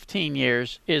 10 to 15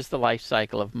 years is the life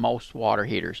cycle of most water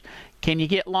heaters. Can you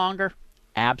get longer?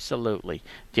 Absolutely.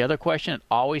 The other question that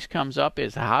always comes up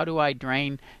is, how do I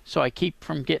drain so I keep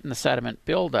from getting the sediment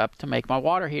buildup to make my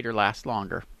water heater last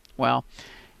longer? Well,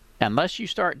 unless you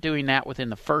start doing that within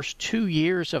the first 2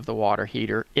 years of the water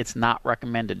heater, it's not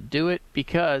recommended to do it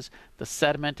because the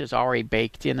sediment is already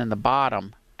baked in the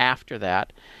bottom after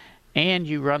that, and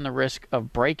you run the risk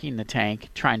of breaking the tank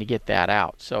trying to get that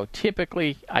out. So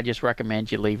typically, I just recommend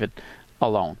you leave it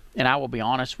alone. And I will be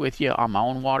honest with you, on my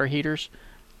own water heaters,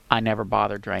 I never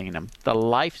bother draining them. The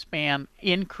lifespan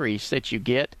increase that you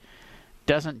get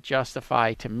doesn't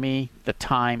justify to me the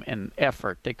time and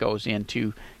effort that goes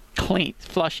into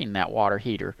flushing that water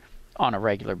heater on a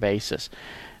regular basis.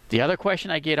 The other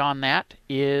question I get on that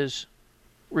is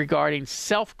regarding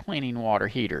self-cleaning water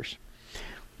heaters.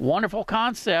 Wonderful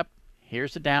concept.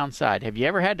 Here's the downside. Have you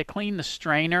ever had to clean the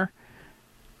strainer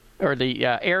or the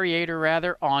aerator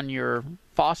rather on your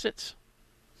faucets?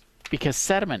 Because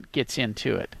sediment gets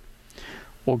into it.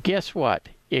 Well, guess what?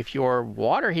 If your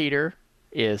water heater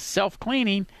is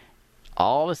self-cleaning,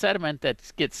 all the sediment that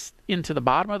gets into the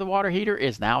bottom of the water heater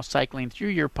is now cycling through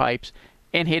your pipes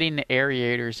and hitting the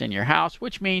aerators in your house,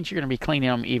 which means you're going to be cleaning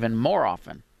them even more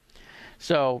often.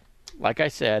 So, like I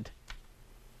said,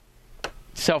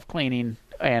 self-cleaning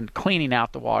and cleaning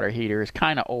out the water heater is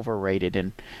kind of overrated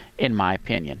in my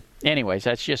opinion. Anyways,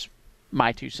 that's just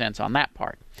my 2 cents on that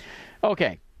part.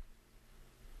 Okay.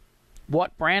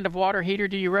 What brand of water heater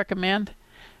do you recommend?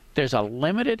 There's a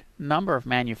limited number of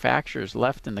manufacturers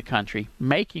left in the country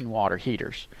making water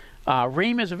heaters.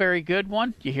 Rheem is a very good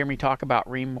one. You hear me talk about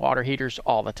Rheem water heaters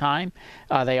all the time.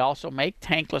 They also make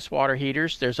tankless water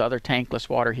heaters. There's other tankless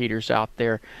water heaters out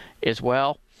there as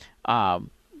well.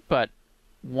 But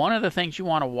one of the things you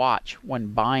want to watch when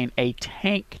buying a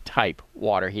tank type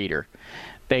water heater,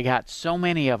 they got so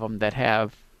many of them that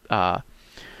have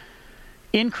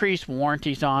increased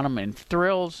warranties on them and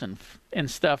thrills and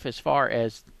stuff as far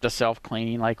as the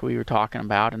self-cleaning like we were talking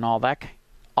about and all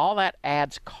that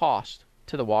adds cost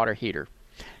to the water heater.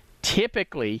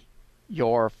 Typically,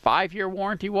 your 5-year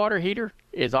warranty water heater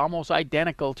is almost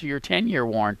identical to your 10-year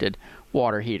warranted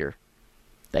water heater.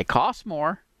 They cost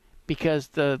more because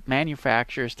the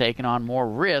manufacturer is taking on more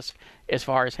risk as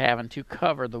far as having to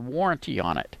cover the warranty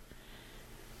on it.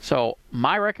 So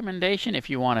my recommendation, if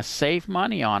you want to save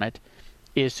money on it,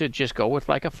 is to just go with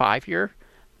like a 5-year,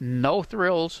 no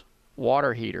thrills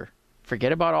water heater.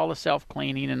 Forget about all the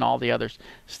self-cleaning and all the other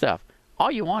stuff.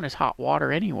 All you want is hot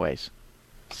water anyways.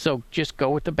 So just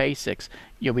go with the basics.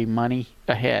 You'll be money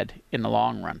ahead in the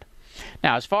long run.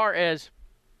 Now, as far as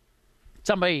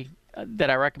somebody that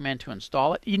I recommend to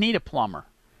install it, you need a plumber.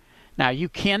 Now, you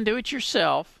can do it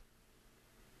yourself,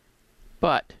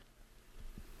 but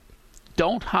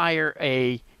don't hire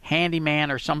a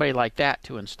handyman or somebody like that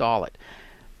to install it.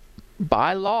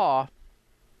 By law,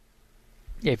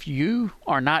 if you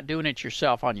are not doing it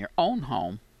yourself on your own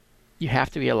home, you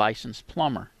have to be a licensed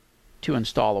plumber to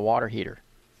install a water heater.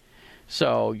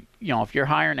 So, if you're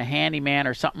hiring a handyman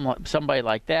or somebody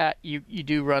like that, you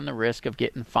do run the risk of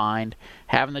getting fined,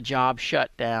 having the job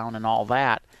shut down and all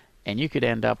that, and you could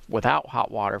end up without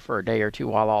hot water for a day or two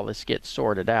while all this gets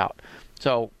sorted out.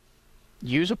 So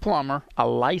use a plumber, a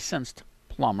licensed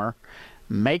plumber.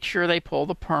 Make sure they pull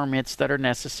the permits that are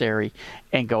necessary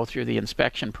and go through the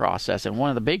inspection process. And one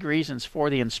of the big reasons for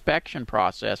the inspection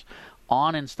process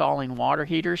on installing water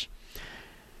heaters,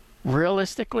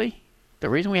 realistically, the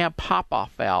reason we have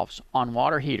pop-off valves on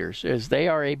water heaters is they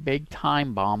are a big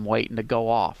time bomb waiting to go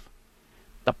off.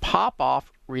 The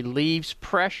pop-off relieves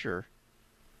pressure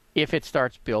if it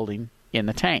starts building in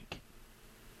the tank.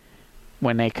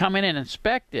 When they come in and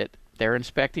inspect it, they're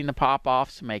inspecting the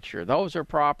pop-offs to make sure those are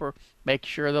proper, make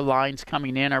sure the lines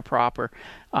coming in are proper.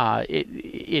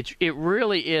 It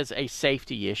really is a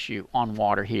safety issue on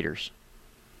water heaters.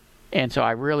 And so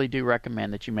I really do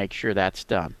recommend that you make sure that's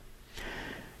done.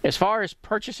 As far as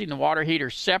purchasing the water heater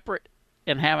separate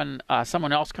and having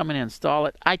someone else come in and install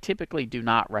it, I typically do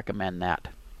not recommend that.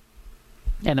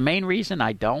 And the main reason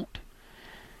I don't,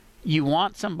 you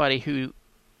want somebody who,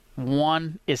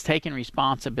 one, is taking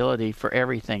responsibility for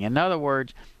everything. In other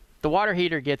words, the water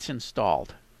heater gets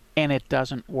installed and it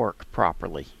doesn't work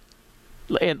properly.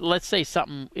 Let's say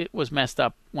it was messed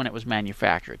up when it was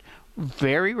manufactured.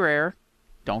 Very rare.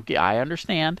 I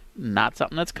understand. Not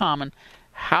something that's common.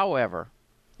 However,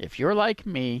 if you're like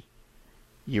me,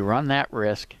 you run that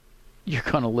risk. You're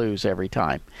going to lose every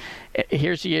time.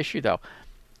 Here's the issue, though.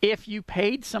 If you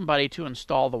paid somebody to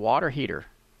install the water heater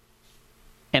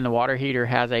and the water heater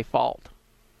has a fault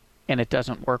and it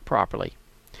doesn't work properly,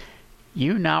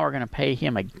 you now are going to pay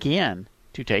him again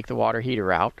to take the water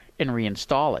heater out and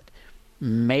reinstall it.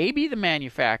 Maybe the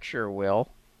manufacturer will,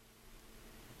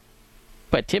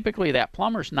 but typically that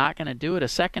plumber's not going to do it a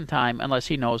second time unless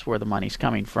he knows where the money's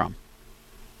coming from.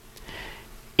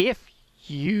 If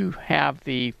you have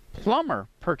the plumber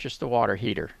purchase the water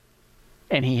heater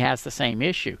and he has the same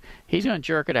issue, he's going to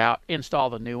jerk it out, install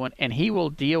the new one, and he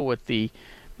will deal with the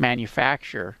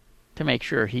manufacturer to make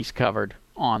sure he's covered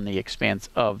on the expense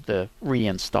of the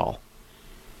reinstall,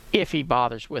 if he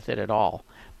bothers with it at all.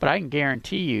 But I can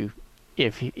guarantee you,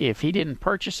 if he didn't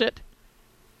purchase it,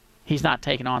 he's not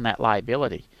taking on that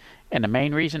liability. And the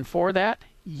main reason for that,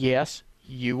 yes,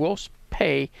 you will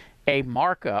pay a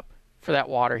markup for that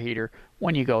water heater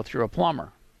when you go through a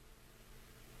plumber.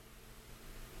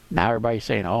 Now everybody's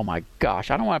saying, oh my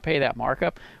gosh, I don't want to pay that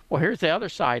markup. Well, here's the other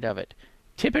side of it.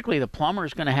 Typically, the plumber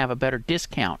is going to have a better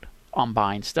discount on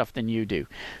buying stuff than you do.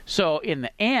 So in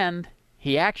the end,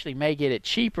 he actually may get it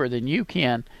cheaper than you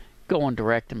can going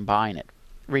direct and buying it.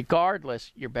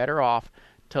 Regardless, you're better off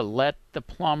to let the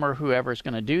plumber, whoever's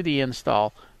going to do the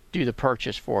install, do the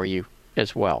purchase for you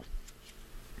as well.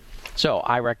 So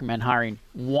I recommend hiring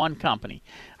one company.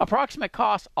 Approximate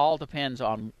cost all depends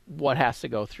on what has to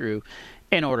go through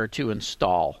in order to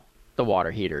install the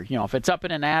water heater. If it's up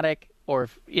in an attic or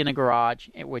if in a garage,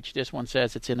 which this one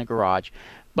says it's in a garage.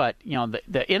 But,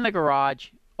 the in the garage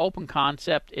open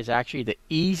concept is actually the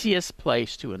easiest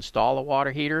place to install a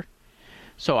water heater.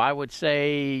 So I would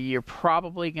say you're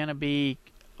probably going to be,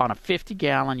 on a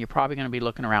 50-gallon, you're probably going to be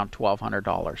looking around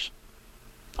 $1,200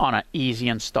 on an easy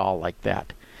install like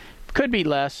that. Could be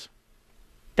less.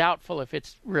 Doubtful if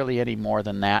it's really any more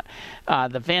than that.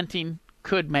 The venting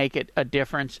could make it a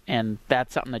difference, and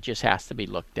that's something that just has to be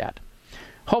looked at.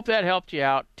 Hope that helped you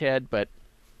out, Ted, but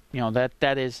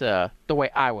that is the way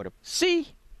I would have.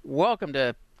 Welcome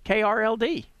to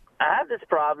KRLD. I have this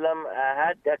problem. I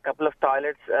had a couple of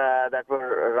toilets that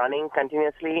were running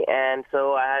continuously, and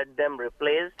so I had them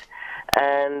replaced.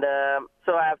 And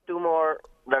so I have two more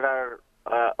that are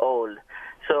old.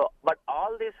 So, but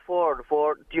all these two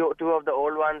of the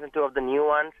old ones and two of the new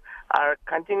ones are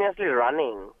continuously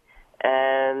running.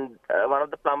 And one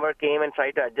of the plumber came and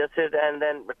tried to adjust it,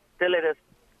 but still it is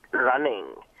running.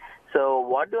 So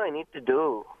what do I need to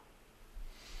do?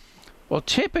 Well,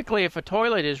 typically, if a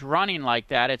toilet is running like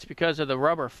that, it's because of the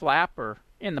rubber flapper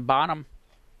in the bottom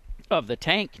of the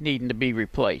tank needing to be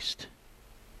replaced.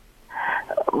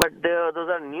 But those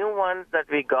are new ones that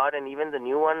we got, and even the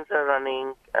new ones are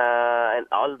running, and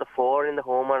all the four in the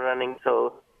home are running.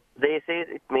 So they say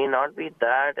it may not be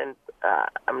that, and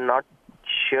I'm not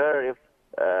sure if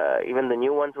even the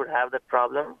new ones would have that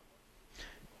problem.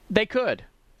 They could.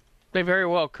 They very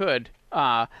well could.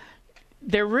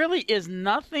 There really is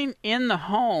nothing in the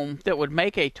home that would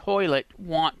make a toilet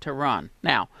want to run.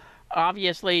 Now,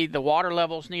 obviously, the water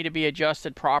levels need to be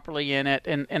adjusted properly in it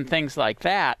and things like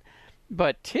that.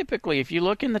 But typically, if you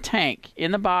look in the tank,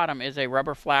 in the bottom is a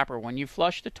rubber flapper. When you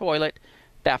flush the toilet,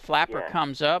 that flapper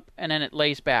comes up and then it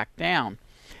lays back down.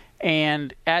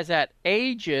 And as that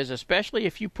ages, especially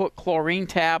if you put chlorine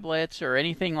tablets or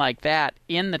anything like that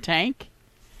in the tank,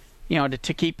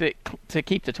 to keep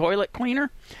the toilet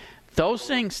cleaner, those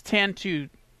things tend to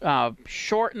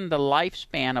shorten the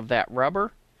lifespan of that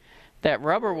rubber. That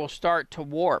rubber will start to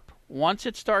warp. Once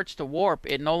it starts to warp,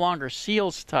 it no longer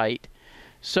seals tight.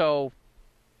 So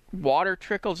water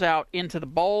trickles out into the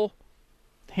bowl,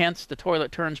 hence the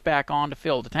toilet turns back on to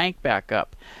fill the tank back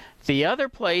up. The other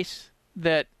place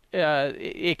that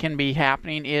it can be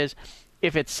happening is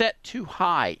if it's set too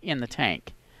high in the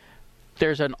tank.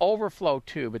 There's an overflow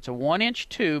tube. It's a 1-inch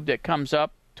tube that comes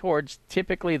up towards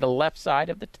typically the left side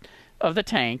of the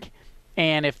tank,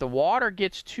 and if the water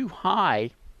gets too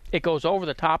high, it goes over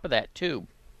the top of that tube.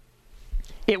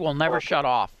 It will never shut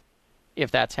off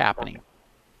if that's happening.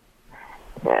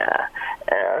 Yeah.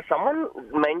 Someone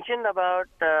mentioned about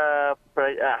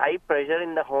high pressure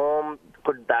in the home.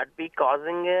 Could that be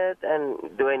causing it? And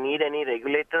do I need any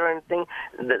regulator or anything?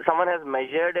 Someone has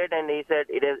measured it, and he said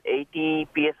it is 80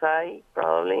 psi,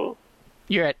 probably.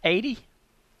 You're at 80?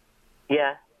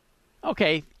 Yeah.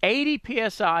 Okay, 80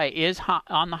 psi is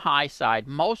on the high side.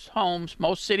 Most homes,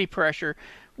 most city pressure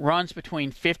runs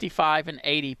between 55 and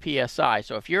 80 psi.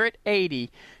 So if you're at 80,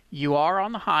 you are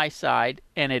on the high side,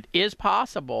 and it is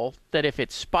possible that if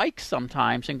it spikes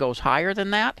sometimes and goes higher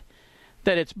than that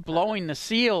it's blowing the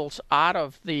seals out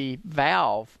of the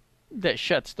valve that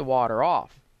shuts the water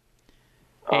off.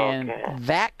 And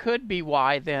that could be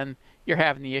why then you're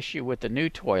having the issue with the new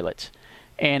toilets.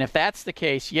 And if that's the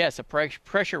case, yes, a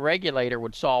pressure regulator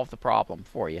would solve the problem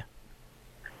for you.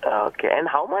 Okay. And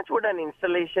how much would an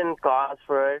installation cost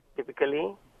for it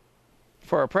typically?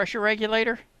 For a pressure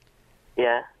regulator?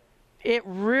 Yeah. It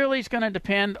really is going to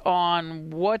depend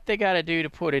on what they got to do to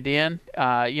put it in.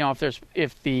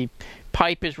 If the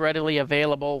pipe is readily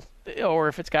available, or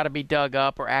if it's got to be dug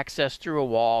up or accessed through a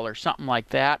wall or something like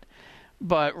that.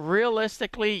 But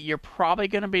realistically, you're probably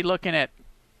going to be looking at,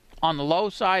 on the low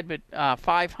side, but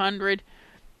 $500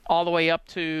 all the way up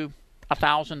to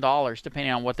 $1,000,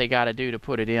 depending on what they got to do to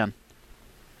put it in.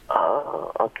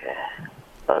 Oh, okay.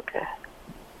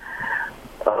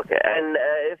 And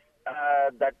if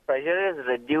that pressure is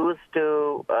reduced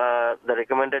to the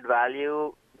recommended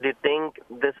value, do you think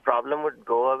this problem would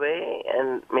go away,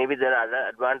 and maybe there are other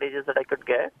advantages that I could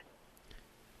get?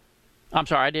 I'm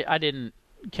sorry, I didn't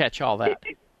catch all that.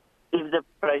 If the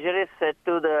pressure is set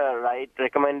to the right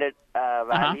recommended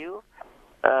value,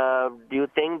 do you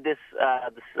think this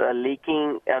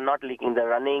the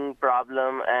running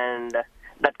problem, and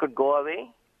that could go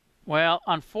away? Well,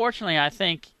 unfortunately, I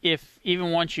think if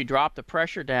even once you drop the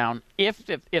pressure down, if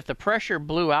the pressure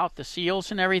blew out the seals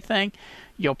and everything,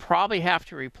 you'll probably have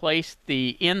to replace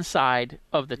the inside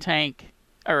of the tank,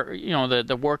 or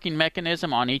the working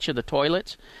mechanism on each of the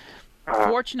toilets.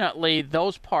 Fortunately,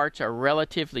 those parts are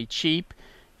relatively cheap,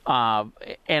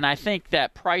 and I think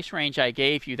that price range I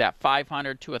gave you, that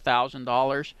 $500 to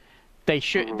 $1,000,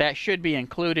 that should be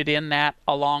included in that,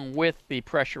 along with the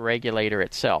pressure regulator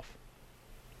itself.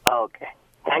 Okay.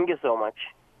 Thank you so much.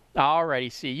 All righty,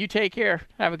 see. You take care.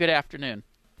 Have a good afternoon.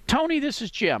 Tony, this is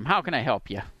Jim. How can I help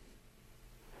you?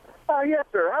 Yes,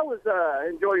 sir. I was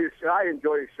enjoy your show. I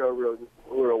enjoy your show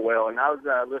real well, and I was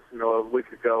listening a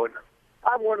week ago, and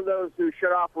I'm one of those who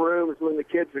shut off rooms when the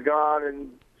kids are gone and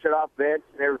shut off vents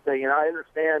and everything. And I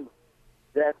understand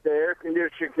that the air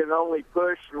conditioner can only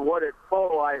push what it's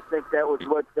full. I think that was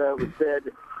what was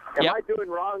said. Am I doing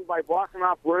wrong by blocking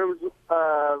off rooms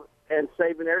and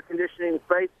saving air conditioning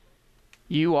space?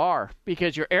 You are,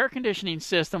 because your air conditioning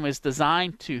system is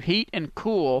designed to heat and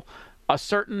cool a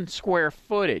certain square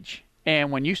footage.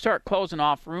 And when you start closing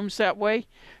off rooms that way,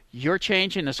 you're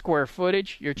changing the square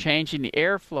footage, you're changing the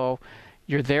airflow,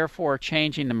 you're therefore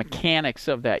changing the mechanics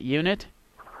of that unit.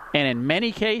 And in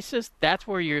many cases, that's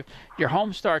where your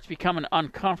home starts becoming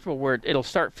uncomfortable, where it'll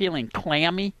start feeling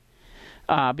clammy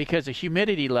because the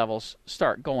humidity levels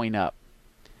start going up.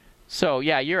 So,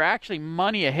 yeah, you're actually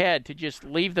money ahead to just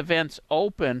leave the vents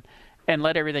open and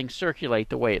let everything circulate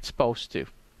the way it's supposed to.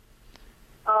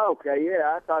 Okay,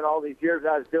 yeah, I thought all these years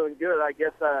I was doing good, I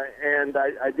guess, and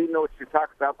I do know what you're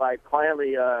talking about by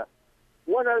clammy.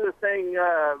 One other thing,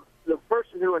 the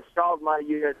person who installed my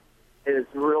unit is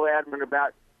really adamant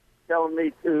about telling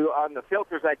me to, on the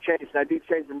filters I changed, and I do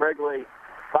change them regularly,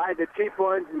 buy the cheap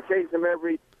ones and change them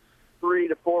every 3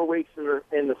 to 4 weeks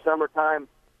in the summertime,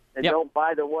 and don't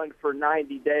buy the one for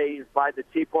 90 days. Buy the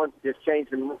cheap ones, just change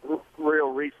them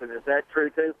real recent. Is that true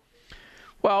too?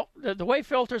 Well, the way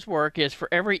filters work is for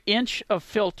every inch of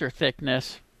filter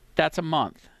thickness, that's a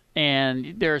month.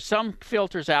 And there are some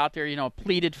filters out there,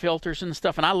 pleated filters and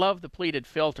stuff, and I love the pleated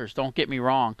filters, don't get me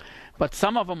wrong. But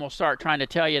some of them will start trying to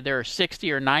tell you they're a 60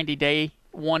 or 90-day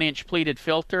 1-inch pleated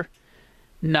filter.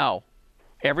 No.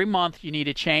 Every month you need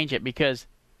to change it because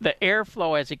the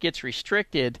airflow, as it gets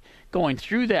restricted, going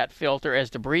through that filter as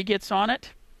debris gets on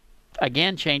it,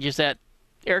 again, changes that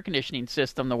air conditioning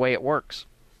system the way it works.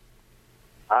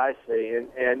 I see.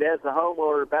 And as a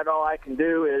homeowner, about all I can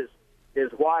do is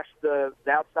wash the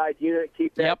outside unit,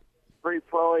 keep that free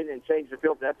flowing, and change the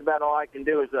filter. That's about all I can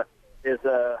do as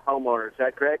a homeowner. Is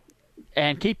that correct?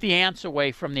 And keep the ants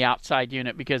away from the outside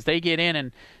unit because they get in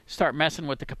and start messing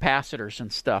with the capacitors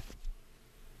and stuff.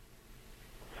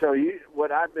 So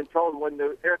what I've been told, when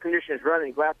the air conditioner is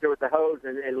running, go out there with the hose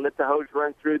and let the hose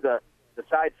run through the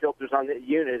side filters on the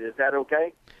unit. Is that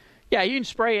okay? Yeah, you can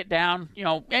spray it down,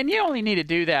 and you only need to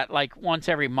do that like once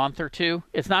every month or two.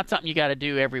 It's not something you got to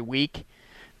do every week.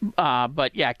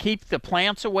 But, yeah, keep the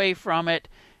plants away from it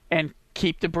and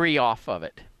keep debris off of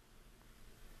it.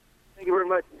 Thank you very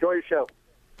much. Enjoy your show.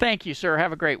 Thank you, sir.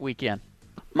 Have a great weekend.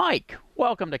 Mike,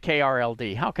 welcome to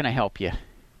KRLD. How can I help you?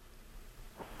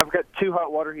 I've got 2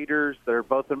 hot water heaters. They're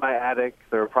both in my attic.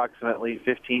 They're approximately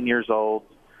 15 years old.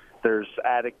 There's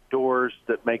attic doors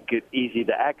that make it easy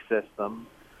to access them.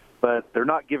 But they're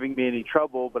not giving me any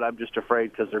trouble, but I'm just afraid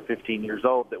because they're 15 years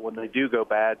old that when they do go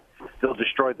bad, they'll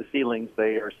destroy the ceilings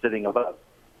they are sitting above.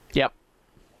 Yep.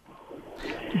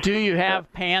 Do you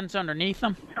have pans underneath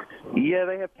them? Yeah,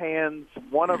 they have pans.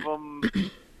 One of them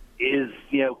is,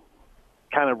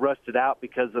 kind of rusted out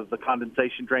because of the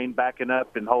condensation drain backing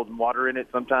up and holding water in it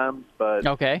sometimes. But,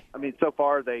 okay. I mean, so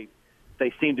far they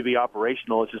seem to be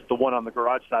operational. It's just the one on the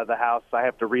garage side of the house. I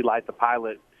have to relight the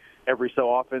pilot every so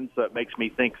often, so it makes me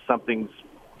think something's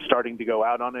starting to go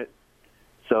out on it.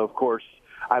 So, of course,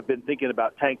 I've been thinking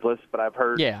about tankless, but I've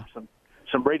heard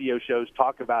some radio shows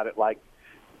talk about it like,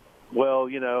 well,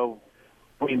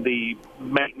 between the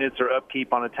maintenance or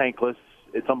upkeep on a tankless,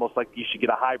 it's almost like you should get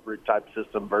a hybrid type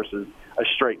system versus a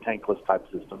straight tankless type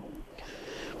system.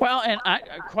 Well, and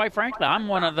quite frankly, I'm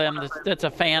one of them that's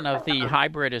a fan of the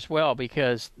hybrid as well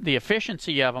because the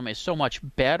efficiency of them is so much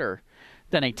better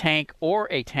than a tank or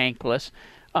a tankless.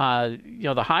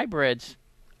 The hybrids,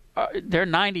 they're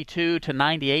 92 to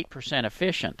 98%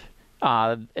 efficient,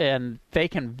 and they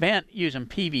can vent using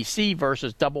PVC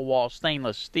versus double wall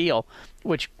stainless steel,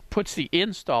 which puts the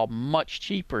install much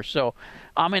cheaper. So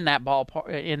I'm in that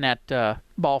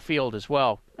ball field as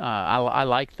well. I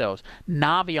like those.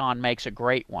 Navion makes a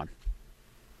great one.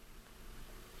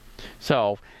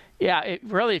 So, yeah,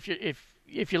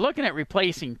 if you're looking at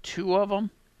replacing 2 of them,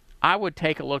 I would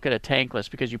take a look at a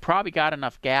tankless because you probably got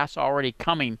enough gas already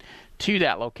coming to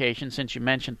that location since you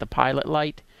mentioned the pilot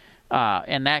light,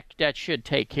 and that should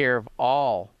take care of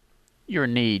all your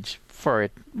needs for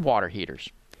water heaters.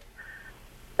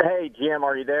 Hey, Jim,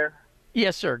 are you there?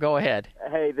 Yes, sir. Go ahead.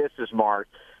 Hey, this is Mark.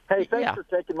 Hey, thanks for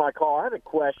taking my call. I had a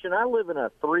question. I live in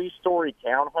a 3-story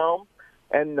townhome,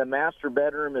 and the master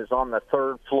bedroom is on the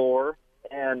 3rd floor.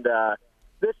 And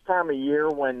this time of year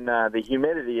when the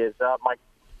humidity is up, my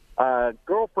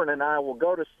girlfriend and I will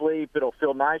go to sleep. It'll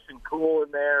feel nice and cool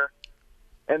in there.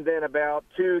 And then about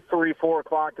 2, 3, 4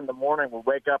 o'clock in the morning, we'll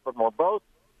wake up and we're both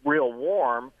real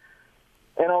warm.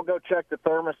 And I'll go check the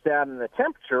thermostat, and the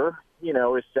temperature,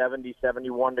 is 70,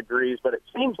 71 degrees. But it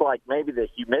seems like maybe the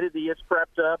humidity has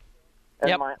crept up.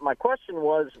 And my question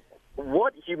was,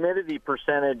 what humidity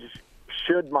percentage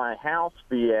should my house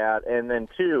be at? And then,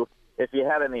 2, if you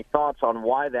had any thoughts on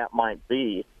why that might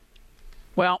be.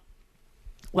 Well,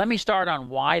 let me start on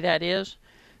why that is.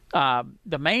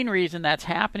 The main reason that's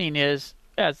happening is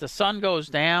as the sun goes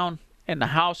down and the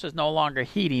house is no longer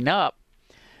heating up,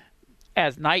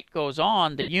 as night goes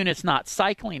on, the unit's not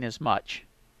cycling as much.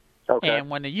 Okay. And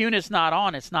when the unit's not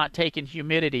on, it's not taking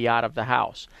humidity out of the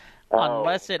house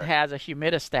unless it has a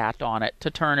humidistat on it to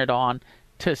turn it on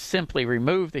to simply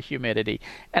remove the humidity.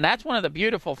 And that's one of the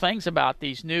beautiful things about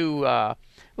these new,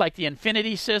 like the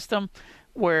Infinity system,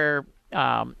 where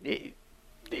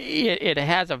it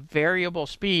has a variable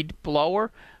speed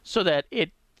blower so that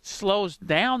it slows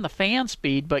down the fan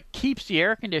speed but keeps the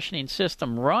air conditioning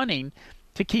system running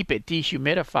to keep it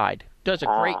dehumidified. Does a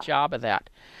great job of that.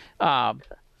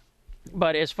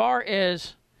 But as far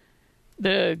as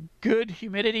the good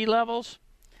humidity levels,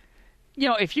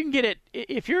 if you can get it,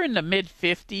 if you're in the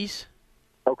mid-50s,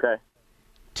 okay,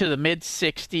 to the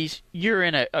mid-60s, you're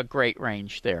in a great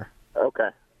range there. Okay.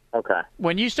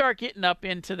 When you start getting up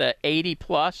into the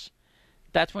 80+,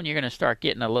 that's when you're going to start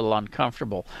getting a little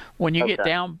uncomfortable. When you get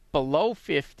down below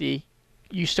 50,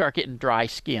 you start getting dry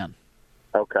skin.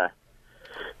 Okay.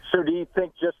 So do you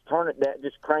think just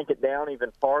crank it down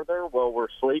even farther while we're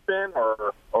sleeping,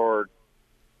 or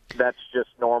that's just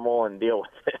normal and deal with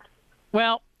it?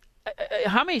 Well,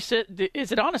 how many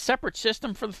is it on a separate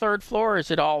system for the third floor, or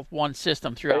is it all one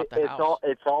system throughout the house?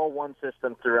 It's all one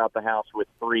system throughout the house with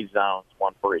 3 zones,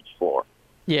 one for each floor.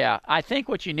 Yeah, I think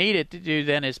what you needed to do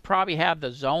then is probably have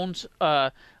the zones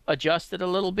adjusted a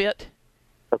little bit.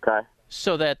 Okay.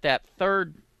 So that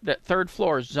third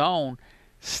floor zone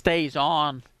stays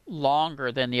on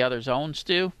longer than the other zones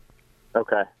do.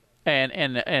 Okay.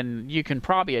 And you can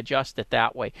probably adjust it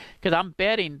that way, because I'm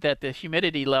betting that the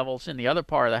humidity levels in the other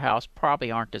part of the house probably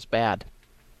aren't as bad.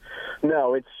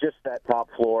 No, it's just that top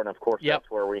floor, and of course that's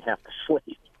where we have to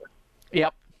sleep.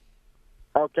 Yep.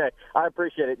 Okay, I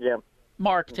appreciate it, Jim.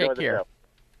 Mark, take care.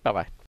 Bye-bye.